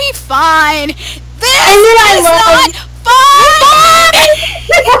like, you'll be fine. This is not fun!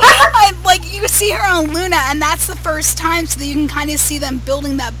 And, like, you see her on Luna, and that's the first time, so that you can kind of see them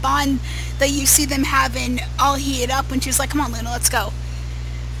building that bond that you see them having all heated up when she's like, come on, Luna, let's go.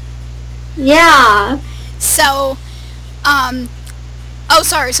 Yeah. So, oh,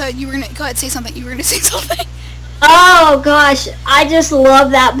 sorry, so you were going to, go ahead, say something. You were going to say something. Oh, gosh. I just love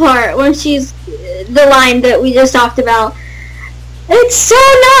that part when she's, the line that we just talked about. It's so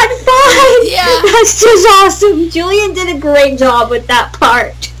not fun! Yeah. That's just awesome. Julian did a great job with that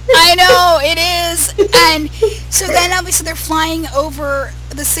part. I know, it is. And so then obviously they're flying over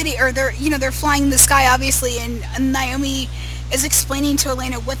the city, or they're flying in the sky, obviously, and Naomi is explaining to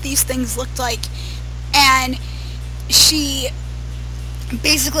Elena what these things looked like. And she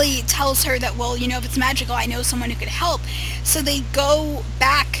basically tells her that, well, you know, if it's magical, I know someone who could help. So they go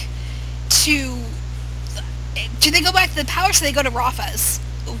back to... Do they go back to the palace, or do they go to Rafa's?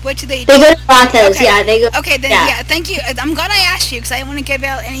 What do they do? They go to Rafa's, okay. yeah. They go. Okay, then, yeah, thank you. I'm glad I asked you, because I don't want to give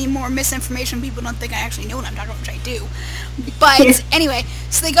out any more misinformation. People don't think I actually know what I'm talking about, which I do. But, anyway,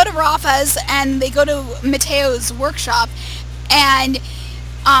 so they go to Rafa's, and they go to Mateo's workshop, and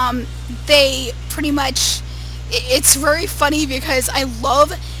they pretty much... It's very funny, because I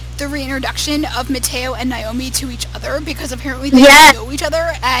love the reintroduction of Mateo and Naomi to each other, because apparently they know each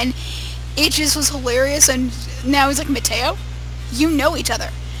other, and it just was hilarious. And now he's like, Mateo, you know each other.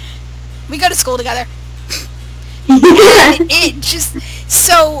 We go to school together. And it just...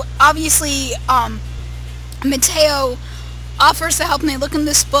 So, obviously, Mateo offers to help, and they look in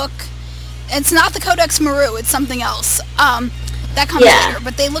this book. It's not the Codex Maru, it's something else. That comes later.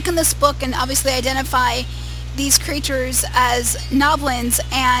 But they look in this book and obviously identify these creatures as Noblins,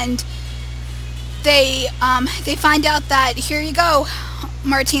 and they find out that, here you go,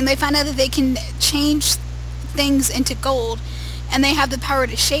 Martine, they find out that they can change things into gold, and they have the power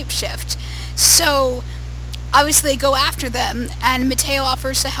to shapeshift. So, obviously they go after them, and Mateo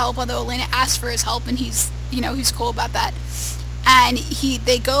offers to help, although Elena asks for his help, and he's cool about that. And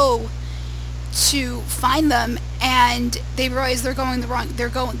they go to find them, and they realize they're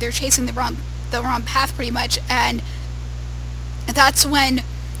chasing the wrong path pretty much, and that's when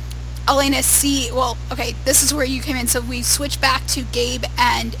Elena this is where you came in. So we switch back to Gabe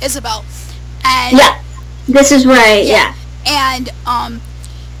and Isabel, and this is where and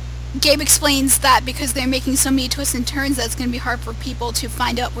Gabe explains that because they're making so many twists and turns, that it's going to be hard for people to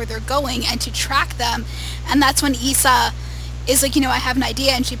find out where they're going and to track them. And that's when Issa is like, I have an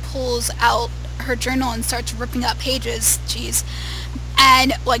idea, and she pulls out her journal and starts ripping up pages.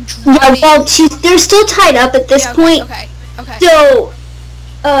 And like driving. Well, they're still tied up at this point. Okay. So,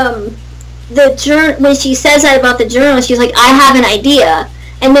 when she says that about the journal, she's like, I have an idea.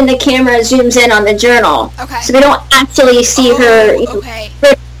 And then the camera zooms in on the journal. Okay. So we don't actually see her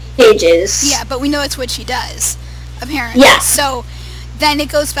pages. Yeah, but we know it's what she does, apparently. Yeah. So then it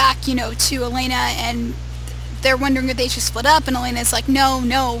goes back, to Elena, and they're wondering if they should split up, and Elena's like,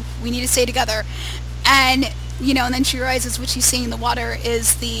 no, we need to stay together. And, and then she realizes what she's seeing in the water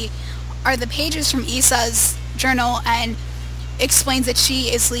are the pages from Issa's journal, and explains that she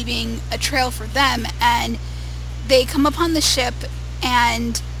is leaving a trail for them. And they come upon the ship,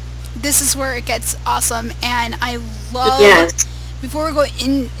 and this is where it gets awesome. And I love, before we go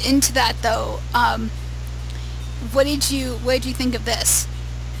into that though, what did you think of this?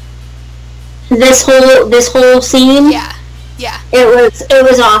 This whole scene? Yeah. It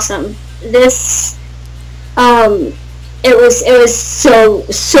was awesome. This, it was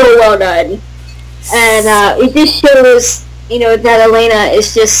so well done. And, it just shows, that Elena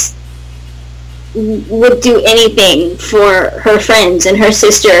is just, would do anything for her friends and her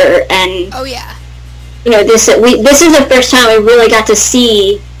sister, and oh yeah, this is the first time we really got to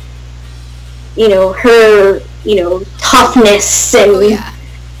see her toughness and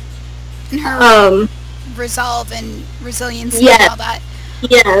and her resolve and resilience and all that,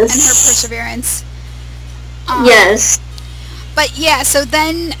 and her perseverance, But yeah, so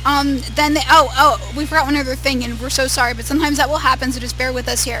then they, we forgot one other thing, and we're so sorry, but sometimes that will happen, so just bear with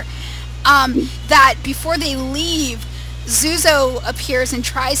us here. That before they leave, Zuzo appears and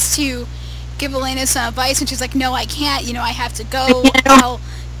tries to give Elena some advice, and she's like, no, I can't, I have to go, I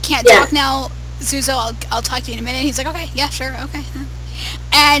can't talk now, Zuzo, I'll talk to you in a minute. He's like, okay, yeah, sure, okay.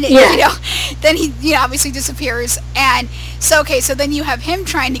 And, then he, obviously disappears, and so then you have him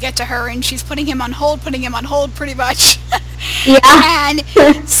trying to get to her, and she's putting him on hold pretty much. Yeah.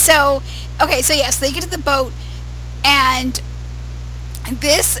 And so, okay, so yes, they get to the boat, and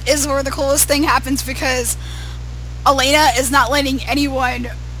this is where the coolest thing happens because Elena is not letting anyone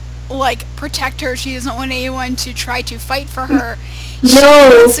like protect her. She doesn't want anyone to try to fight for her. She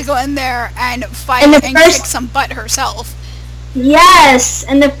wants to go in there and fight and kick some butt herself. Yes,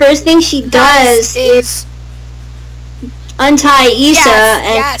 and the first thing she does is untie Issa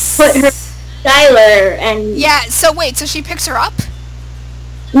and put her Skylar and... Yeah, so wait, so she picks her up?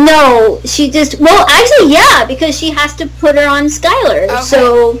 No, she just... Well, actually, yeah, because she has to put her on Skylar, okay.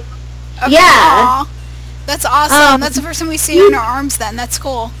 So... Okay. Yeah. Aww. That's awesome. That's the first time we see her in her arms then. That's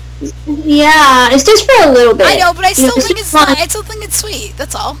cool. Yeah, it's just for a little bit. I know, but I still think it's I still think it's sweet.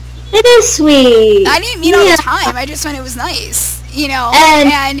 That's all. It is sweet. I didn't mean all the time. I just meant it was nice. You know?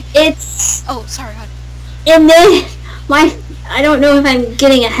 And it's... Oh, sorry, God. And then, I don't know if I'm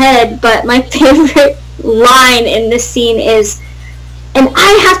getting ahead, but my favorite line in this scene is, and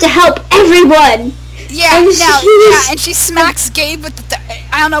I have to help everyone. Yeah, and she smacks Gabe with the...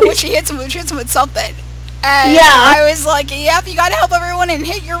 I don't know what she hits him with. She hits him with something. And I was like, yep, you gotta help everyone and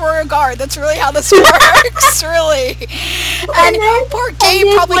hit your royal guard. That's really how this works, really. And poor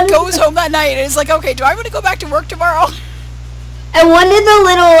Gabe probably goes home that night and is like, okay, do I want to go back to work tomorrow? And one of the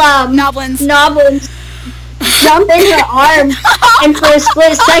little Noblins jump in her arm, and for a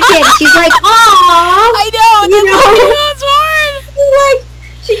split second, she's like, "Aww!" I know, that's hard. Like,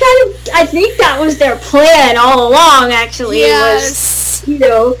 she kind of, I think that was their plan all along, actually. Yes. Was, you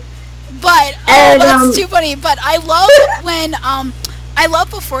know. But, that's too funny. But I love when, I love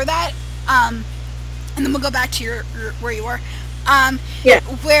before that, and then we'll go back to your where you were,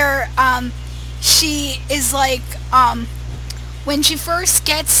 where, she is like, when she first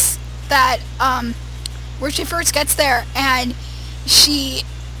gets that, where she first gets there, and she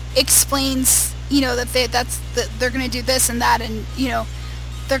explains, you know, that they're gonna do this and that, and you know,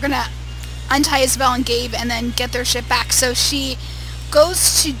 they're gonna untie Isabel and Gabe and then get their ship back. So she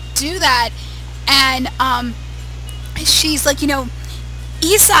goes to do that, and she's like, you know,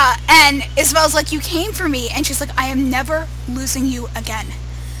 Issa, and Isabel's like, you came for me, and she's like, I am never losing you again.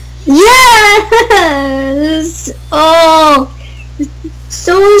 Yes! Oh,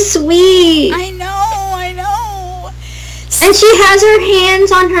 so sweet. I know. And she has her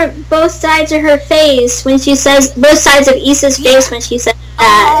hands on both sides of her face when she says, both sides of Issa's face when she says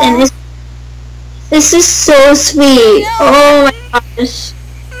that. And this is so sweet. Oh my gosh.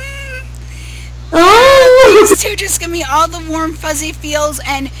 Oh! These two just give me all the warm, fuzzy feels,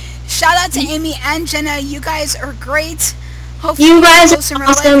 and shout out to Amy and Jenna. You guys are great. Hopefully you guys close in real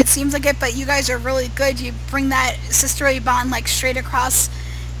life. It seems like it, but you guys are really good. You bring that sisterly bond like straight across.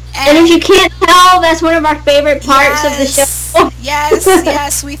 And if you can't tell, that's one of our favorite parts of the show.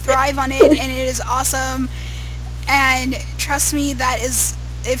 Yes, we thrive on it, and it is awesome. And trust me, that is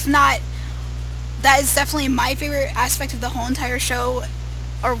definitely my favorite aspect of the whole entire show,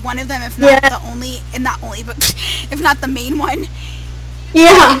 or one of them, if not the only, and not only, but if not the main one.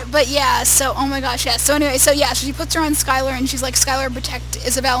 Yeah. But yeah, so, oh my gosh, yeah. So anyway, so she puts her on Skylar, and she's like, Skylar, protect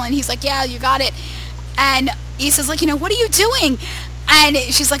Isabel, and he's like, yeah, you got it. And Issa's like, you know, what are you doing? And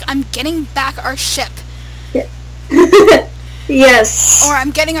she's like, I'm getting back our ship. Yes. Or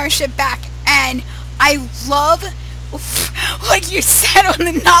I'm getting our ship back. And I love, like you said,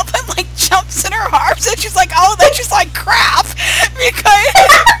 when the Noblin, like, jumps in her arms, and she's like, oh, then she's like, crap. Because,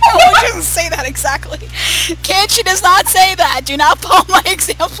 well, she doesn't say that exactly. She does not say that. Do not follow my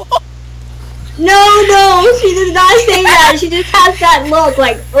example. No, she does not say that. She just has that look,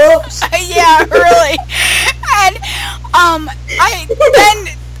 like, oops. Yeah, really. And,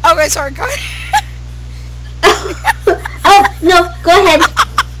 okay, sorry, go ahead. Oh, no, go ahead.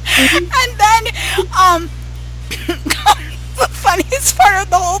 And then, the funniest part of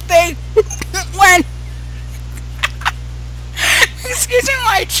the whole thing, when, excuse me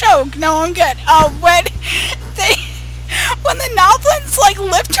while I choke, no, I'm good, when the Noblins, like,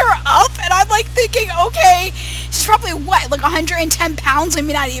 lift her up, and I'm, like, thinking, okay, she's probably, what, like, 110 pounds,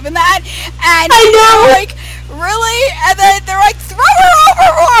 maybe not even that, and I know. Like, really? And then they're like, throw her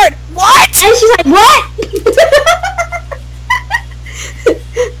overboard! What? And she's like, what?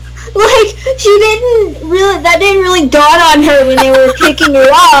 Like, that didn't really dawn on her when they were picking her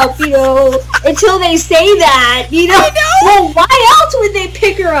up, you know, until they say that, you know. I know. Well, why else would they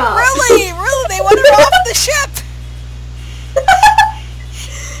pick her up? Really, they want her off the ship.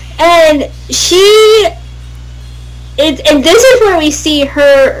 And and this is where we see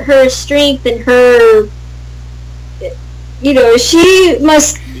her strength and her, you know, she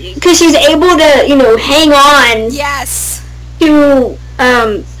must, because she's able to, you know, hang on. Yes. To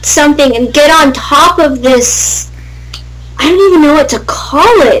something and get on top of this. I don't even know what to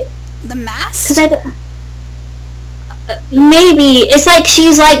call it. The mask? Maybe. It's like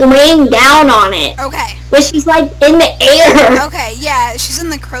she's like laying down on it. Okay. But she's like in the air. Okay, yeah, she's in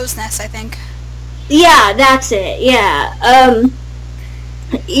the crow's nest, I think. Yeah, that's it. Yeah. And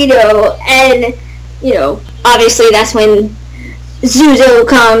obviously that's when Zuzo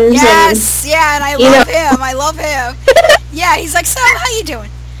comes. Yes, yeah, and I love him. Yeah, he's like, so, how you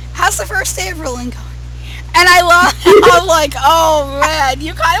doing? How's the first day of ruling going? And I'm like, oh man,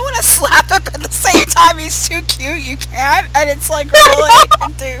 you kind of want to slap him at the same time. He's too cute, you can't. And it's like, really,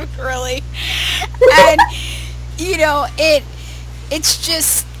 dude, really. And, it's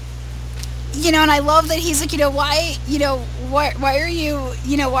just, and I love that he's like, why are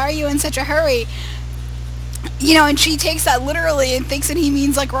you in such a hurry? And she takes that literally and thinks that he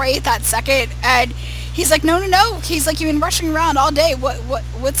means like right at that second. And he's like, no. He's like, you've been rushing around all day.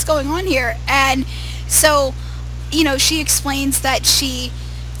 What's going on here? And so, she explains that she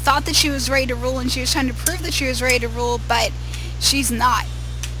thought that she was ready to rule and she was trying to prove that she was ready to rule, but she's not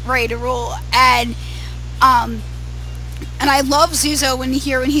ready to rule. And I love Zuzo when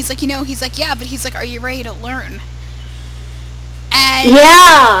he's like, he's like, yeah, but he's like, are you ready to learn? And,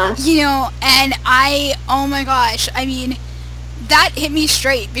 yeah. And oh my gosh, I mean, that hit me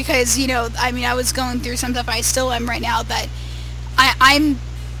straight because, I was going through some stuff, I still am right now, that I'm,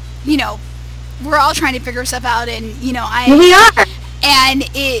 we're all trying to figure stuff out, and, we are. And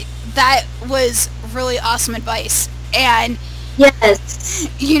that was really awesome advice. And, yes.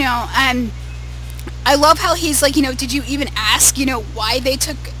 And I love how he's like, did you even ask, why they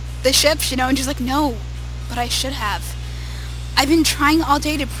took the ships, and she's like, no, but I should have. I've been trying all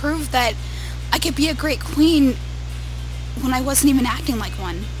day to prove that I could be a great queen when I wasn't even acting like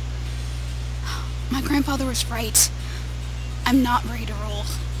one. My grandfather was right. I'm not ready to rule.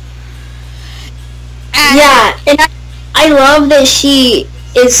 And I love that she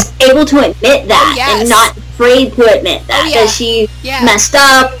is able to admit that and not afraid to admit that, that she messed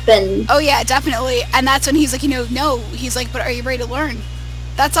up. And oh yeah, definitely. And that's when he's like, no, he's like, but are you ready to learn?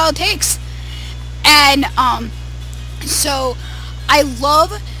 That's all it takes. And so I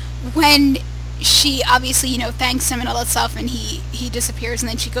love when she obviously, thanks him and all that stuff, and he disappears, and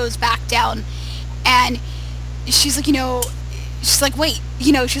then she goes back down, and she's like, she's like, wait,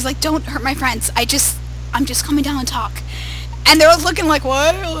 she's like, don't hurt my friends. I'm just coming down and talk. And they're looking like,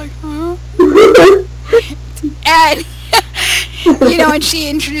 what? Like, huh? And, and she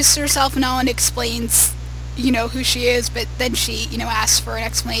introduces herself and all and explains, who she is, but then she, asks for an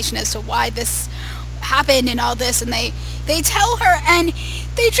explanation as to why this happened and all this, and they tell her, and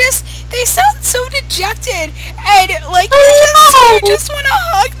they sound so dejected, and like you just want to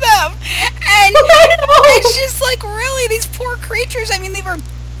hug them, and it's just like, really, these poor creatures. I mean, they were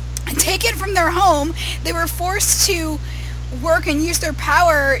taken from their home, they were forced to work and use their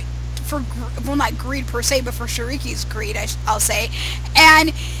power for, well, not greed per se, but for Shiriki's greed, I'll say,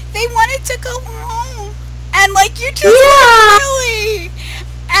 and they wanted to go home, and like, you just really,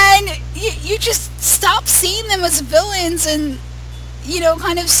 and you just stop seeing them as villains and,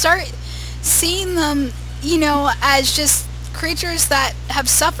 kind of start seeing them, as just creatures that have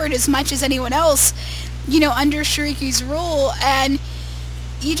suffered as much as anyone else, under Shiriki's rule, and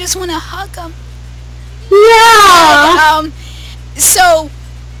you just want to hug them. Yeah! And, so,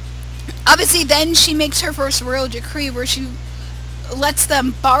 obviously then she makes her first royal decree where she lets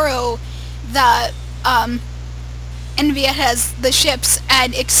them borrow the, Envia has the ships,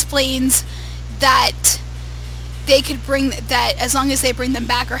 and explains that they could bring, that as long as they bring them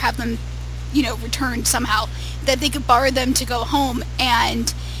back or have them, returned somehow, that they could borrow them to go home.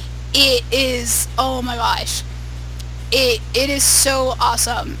 And it is, oh my gosh, it is so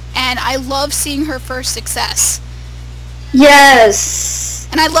awesome, and I love seeing her first success. Yes.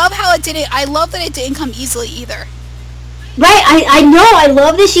 And I love how I love that it didn't come easily either. Right, I know, I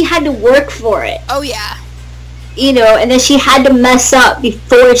love that she had to work for it. Oh yeah. And then she had to mess up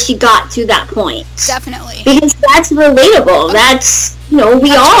before she got to that point. Definitely. Because that's relatable. That's,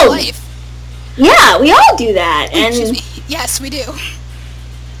 we all... life. Yeah, we all do that. And excuse me. Yes, we do.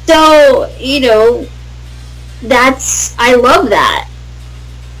 So, that's... I love that.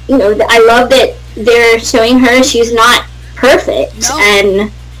 I love that they're showing her she's not perfect. No.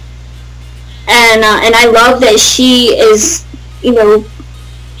 And I love that she is,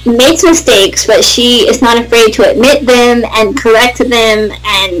 makes mistakes, but she is not afraid to admit them and correct them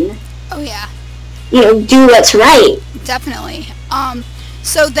and oh yeah, do what's right. Definitely.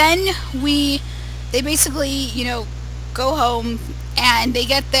 So then they basically, go home, and they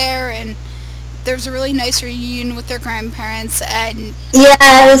get there, and there's a really nice reunion with their grandparents, and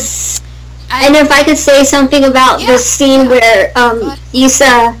yes, And if I could say something about the scene where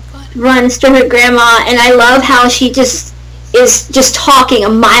Issa runs to her grandma, and I love how she just is just talking a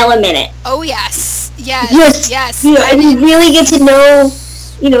mile a minute. Oh yes, yes. You know, and you really get to know,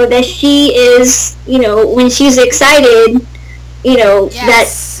 you know, that she is, you know, when she's excited, you know, that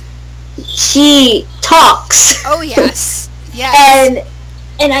she talks. Oh yes, yes.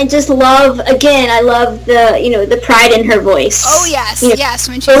 And I just love, again, I love the, you know, the pride in her voice. Oh yes, you know, yes.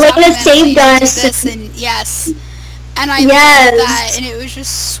 When she's Elena saved us. This and yes, and I love that, and it was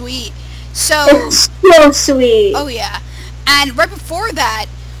just sweet. So it's so sweet. Oh yeah, and right before that,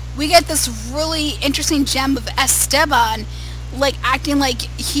 we get this really interesting gem of Esteban, like acting like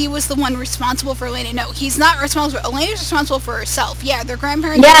he was the one responsible for Elena. No, he's not responsible. Elena's responsible for herself. Yeah, their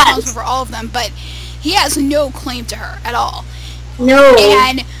grandparents are responsible for all of them, but he has no claim to her at all. No.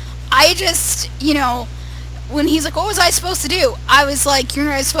 And I just, you know, when he's like, what was I supposed to do? I was like, you're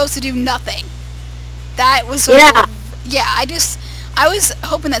not supposed to do nothing. That was I was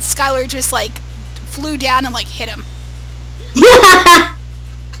hoping that Skylar just, like, flew down and, like, hit him.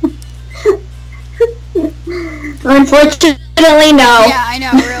 Unfortunately, no. Yeah, I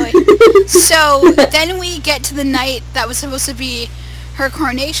know, really. So, then we get to the night that was supposed to be her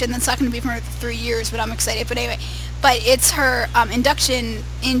coronation. That's not going to be for 3 years, but I'm excited. But anyway, but it's her induction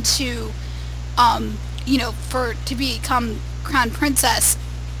into, you know, to become crowned princessa,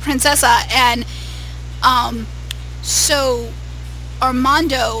 and so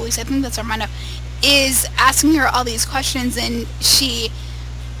Armando, at least I think that's Armando, is asking her all these questions, and she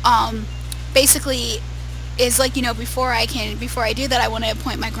basically is like, you know, before I do that, I want to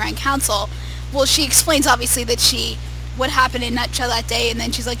appoint my grand council. Well, she explains obviously that what happened in Nutshell that day, and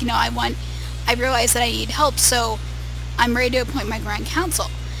then she's like, you know, I realize that I need help, so I'm ready to appoint my grand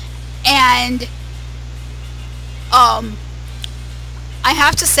council. And I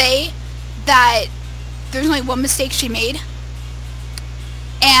have to say that there's only one mistake she made.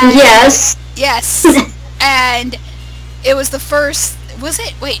 And yes. And it was the first, was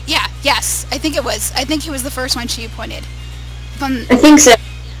it? Wait, yeah, yes. I think it was. I think he was the first one she appointed. I think so. Yeah.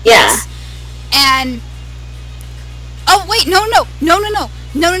 Yes. And oh wait, no.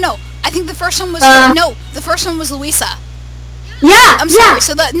 I think the first one was the first one was Luisa. Yeah. I'm sorry.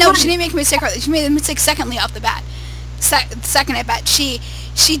 So she didn't make a mistake. She made a mistake secondly off the bat. Second at bat, she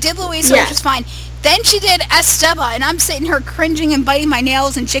did Luisa, which was fine. Then she did Esteban, and I'm sitting here cringing and biting my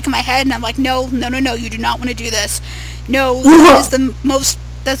nails and shaking my head, and I'm like, no, you do not want to do this. No, that's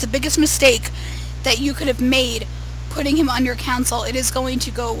the biggest mistake that you could have made, putting him under council. It is going to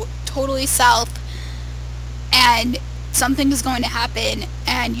go totally south, and something is going to happen,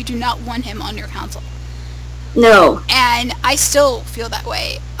 and you do not want him on your council. No. And I still feel that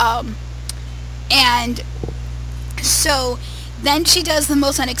way. And so then she does the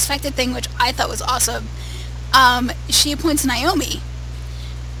most unexpected thing, which I thought was awesome. She appoints Naomi.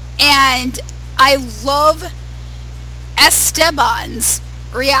 And I love Esteban's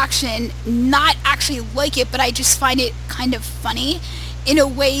reaction, not actually like it, but I just find it kind of funny in a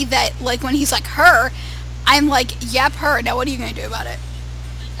way that, like, when he's like, her, I'm like, yep, her. Now what are you going to do about it?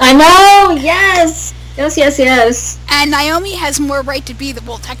 I know, yes. Yes. And Naomi has more right to be there.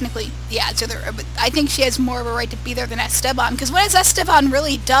 Well, technically, yeah, but I think she has more of a right to be there than Esteban. Because what has Esteban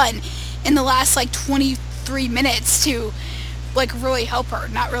really done in the last, like, 23 minutes to, like, really help her?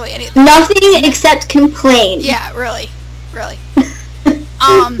 Not really anything. Nothing except complain. Yeah, really.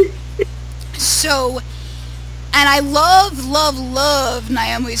 So, and I love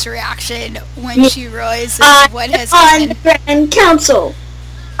Naomi's reaction when she realizes what has happened. On the Grand Council.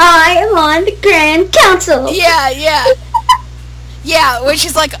 I am on the Grand Council. Yeah. Yeah, where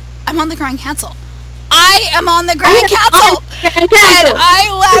she's like, I'm on the Grand Council. I am on the Grand Council. And I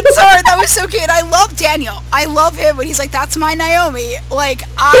laughed so hard. That was so cute. I love Daniel. I love him when he's like, that's my Naomi. Like,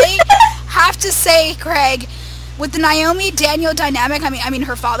 I have to say, Craig, with the Naomi-Daniel dynamic, I mean,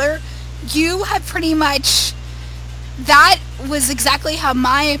 her father, you have pretty much, that was exactly how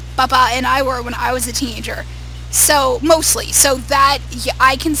my papa and I were when I was a teenager. So, mostly. So that,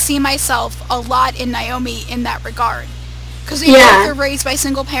 I can see myself a lot in Naomi in that regard. Because we both were raised by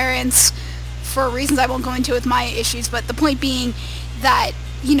single parents for reasons I won't go into with my issues, but the point being that,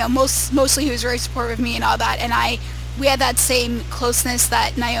 you know, mostly he was very supportive of me and all that, and we had that same closeness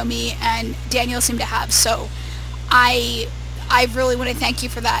that Naomi and Daniel seem to have. So I really want to thank you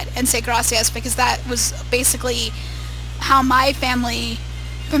for that and say gracias, because that was basically how my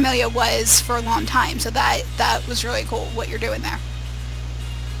familia was for a long time. So that was really cool what you're doing there.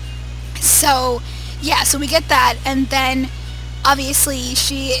 So yeah, so we get that, and then obviously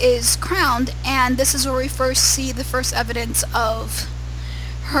she is crowned, and this is where we first see the first evidence of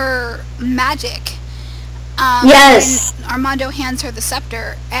her magic. Yes. And Armando hands her the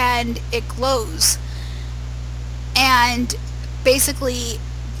scepter, and it glows. And basically,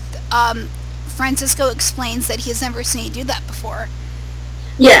 Francisco explains that he has never seen you do that before.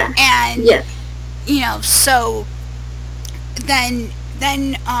 Yeah. And, yeah. So then,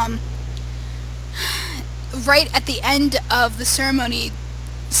 right at the end of the ceremony,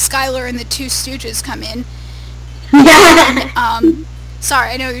 Skylar and the two Stooges come in. And,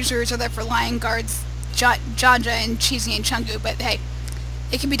 sorry, I know yours are there for Lion Guards, Janja and Cheesy and Chungu, but hey,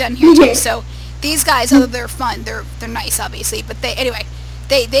 it can be done here too. So these guys, although they're fun, they're nice, obviously. But they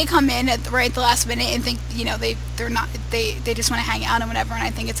come in right at the last minute and think they just want to hang out and whatever. And I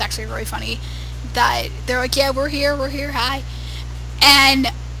think it's actually really funny that they're like, yeah, we're here, hi, and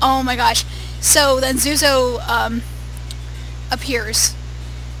oh my gosh. So then Zuzo appears,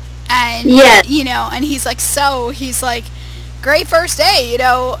 and and he's like, great first day,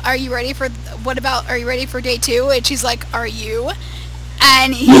 are you ready for day 2? And she's like, are you?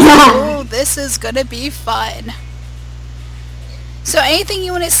 And he's like, oh, this is gonna be fun. So anything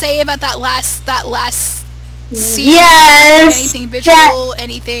you want to say about that last scene? Yes. Anything visual?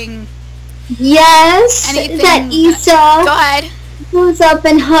 Anything? Yes. Anything? That Issa go ahead. Goes up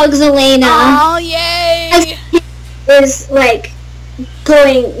and hugs Elena. Oh, yay! Is like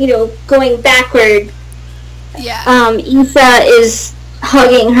going backward. Yeah. Issa is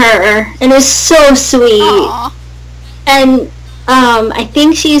hugging her, and it's so sweet. Aww. And I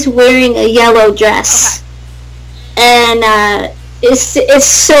think she's wearing a yellow dress. Okay. And it's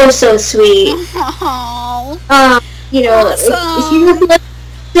so sweet. Aww. Awesome. He was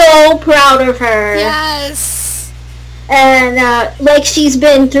so proud of her. Yes. And like she's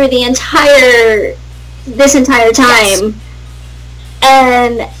been through this entire time. Yes.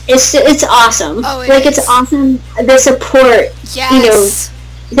 And it's awesome. Oh, it's awesome, the support, yes.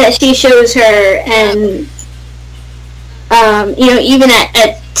 That she shows her, and even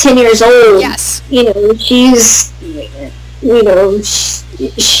at 10 years old, yes. She's,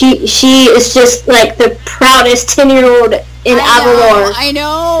 she is just like the proudest 10-year-old in Avalor. I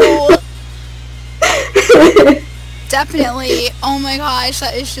know. Definitely. Oh my gosh,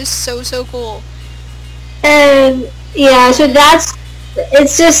 that is just so cool. And yeah, so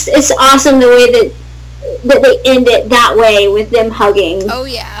it's awesome the way that they end it that way with them hugging. Oh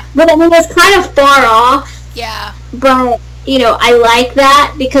yeah. But I mean, it's kind of far off. Yeah. But I like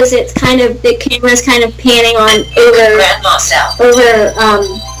that because it's kind of, the camera's kind of panning on over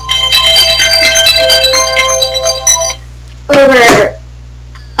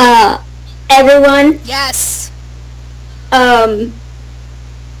everyone. Yes. And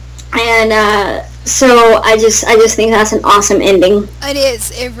so I just think that's an awesome ending. It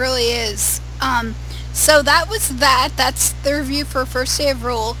is. It really is. So that was that. That's the review for First Day of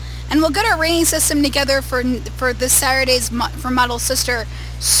Rule. And we'll get our rating system together for this Saturday's for Model Sister.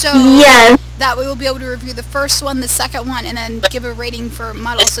 So that we will be able to review the first one, the second one, and then give a rating for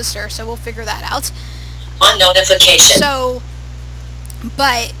Model Sister. So we'll figure that out. On notification. So,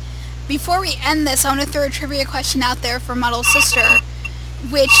 but before we end this, I want to throw a trivia question out there for Model Sister,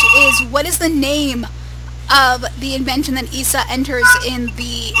 which is, what is the name of the invention that Issa enters in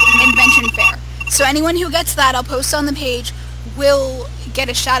the invention fair? So anyone who gets that, I'll post on the page, will get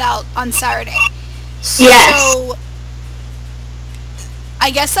a shout out on Saturday. So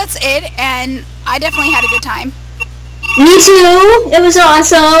I guess that's it, and I definitely had a good time. Me too. It was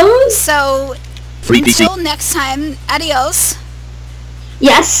awesome. So until next time, adios.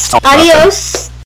 Yes, adios.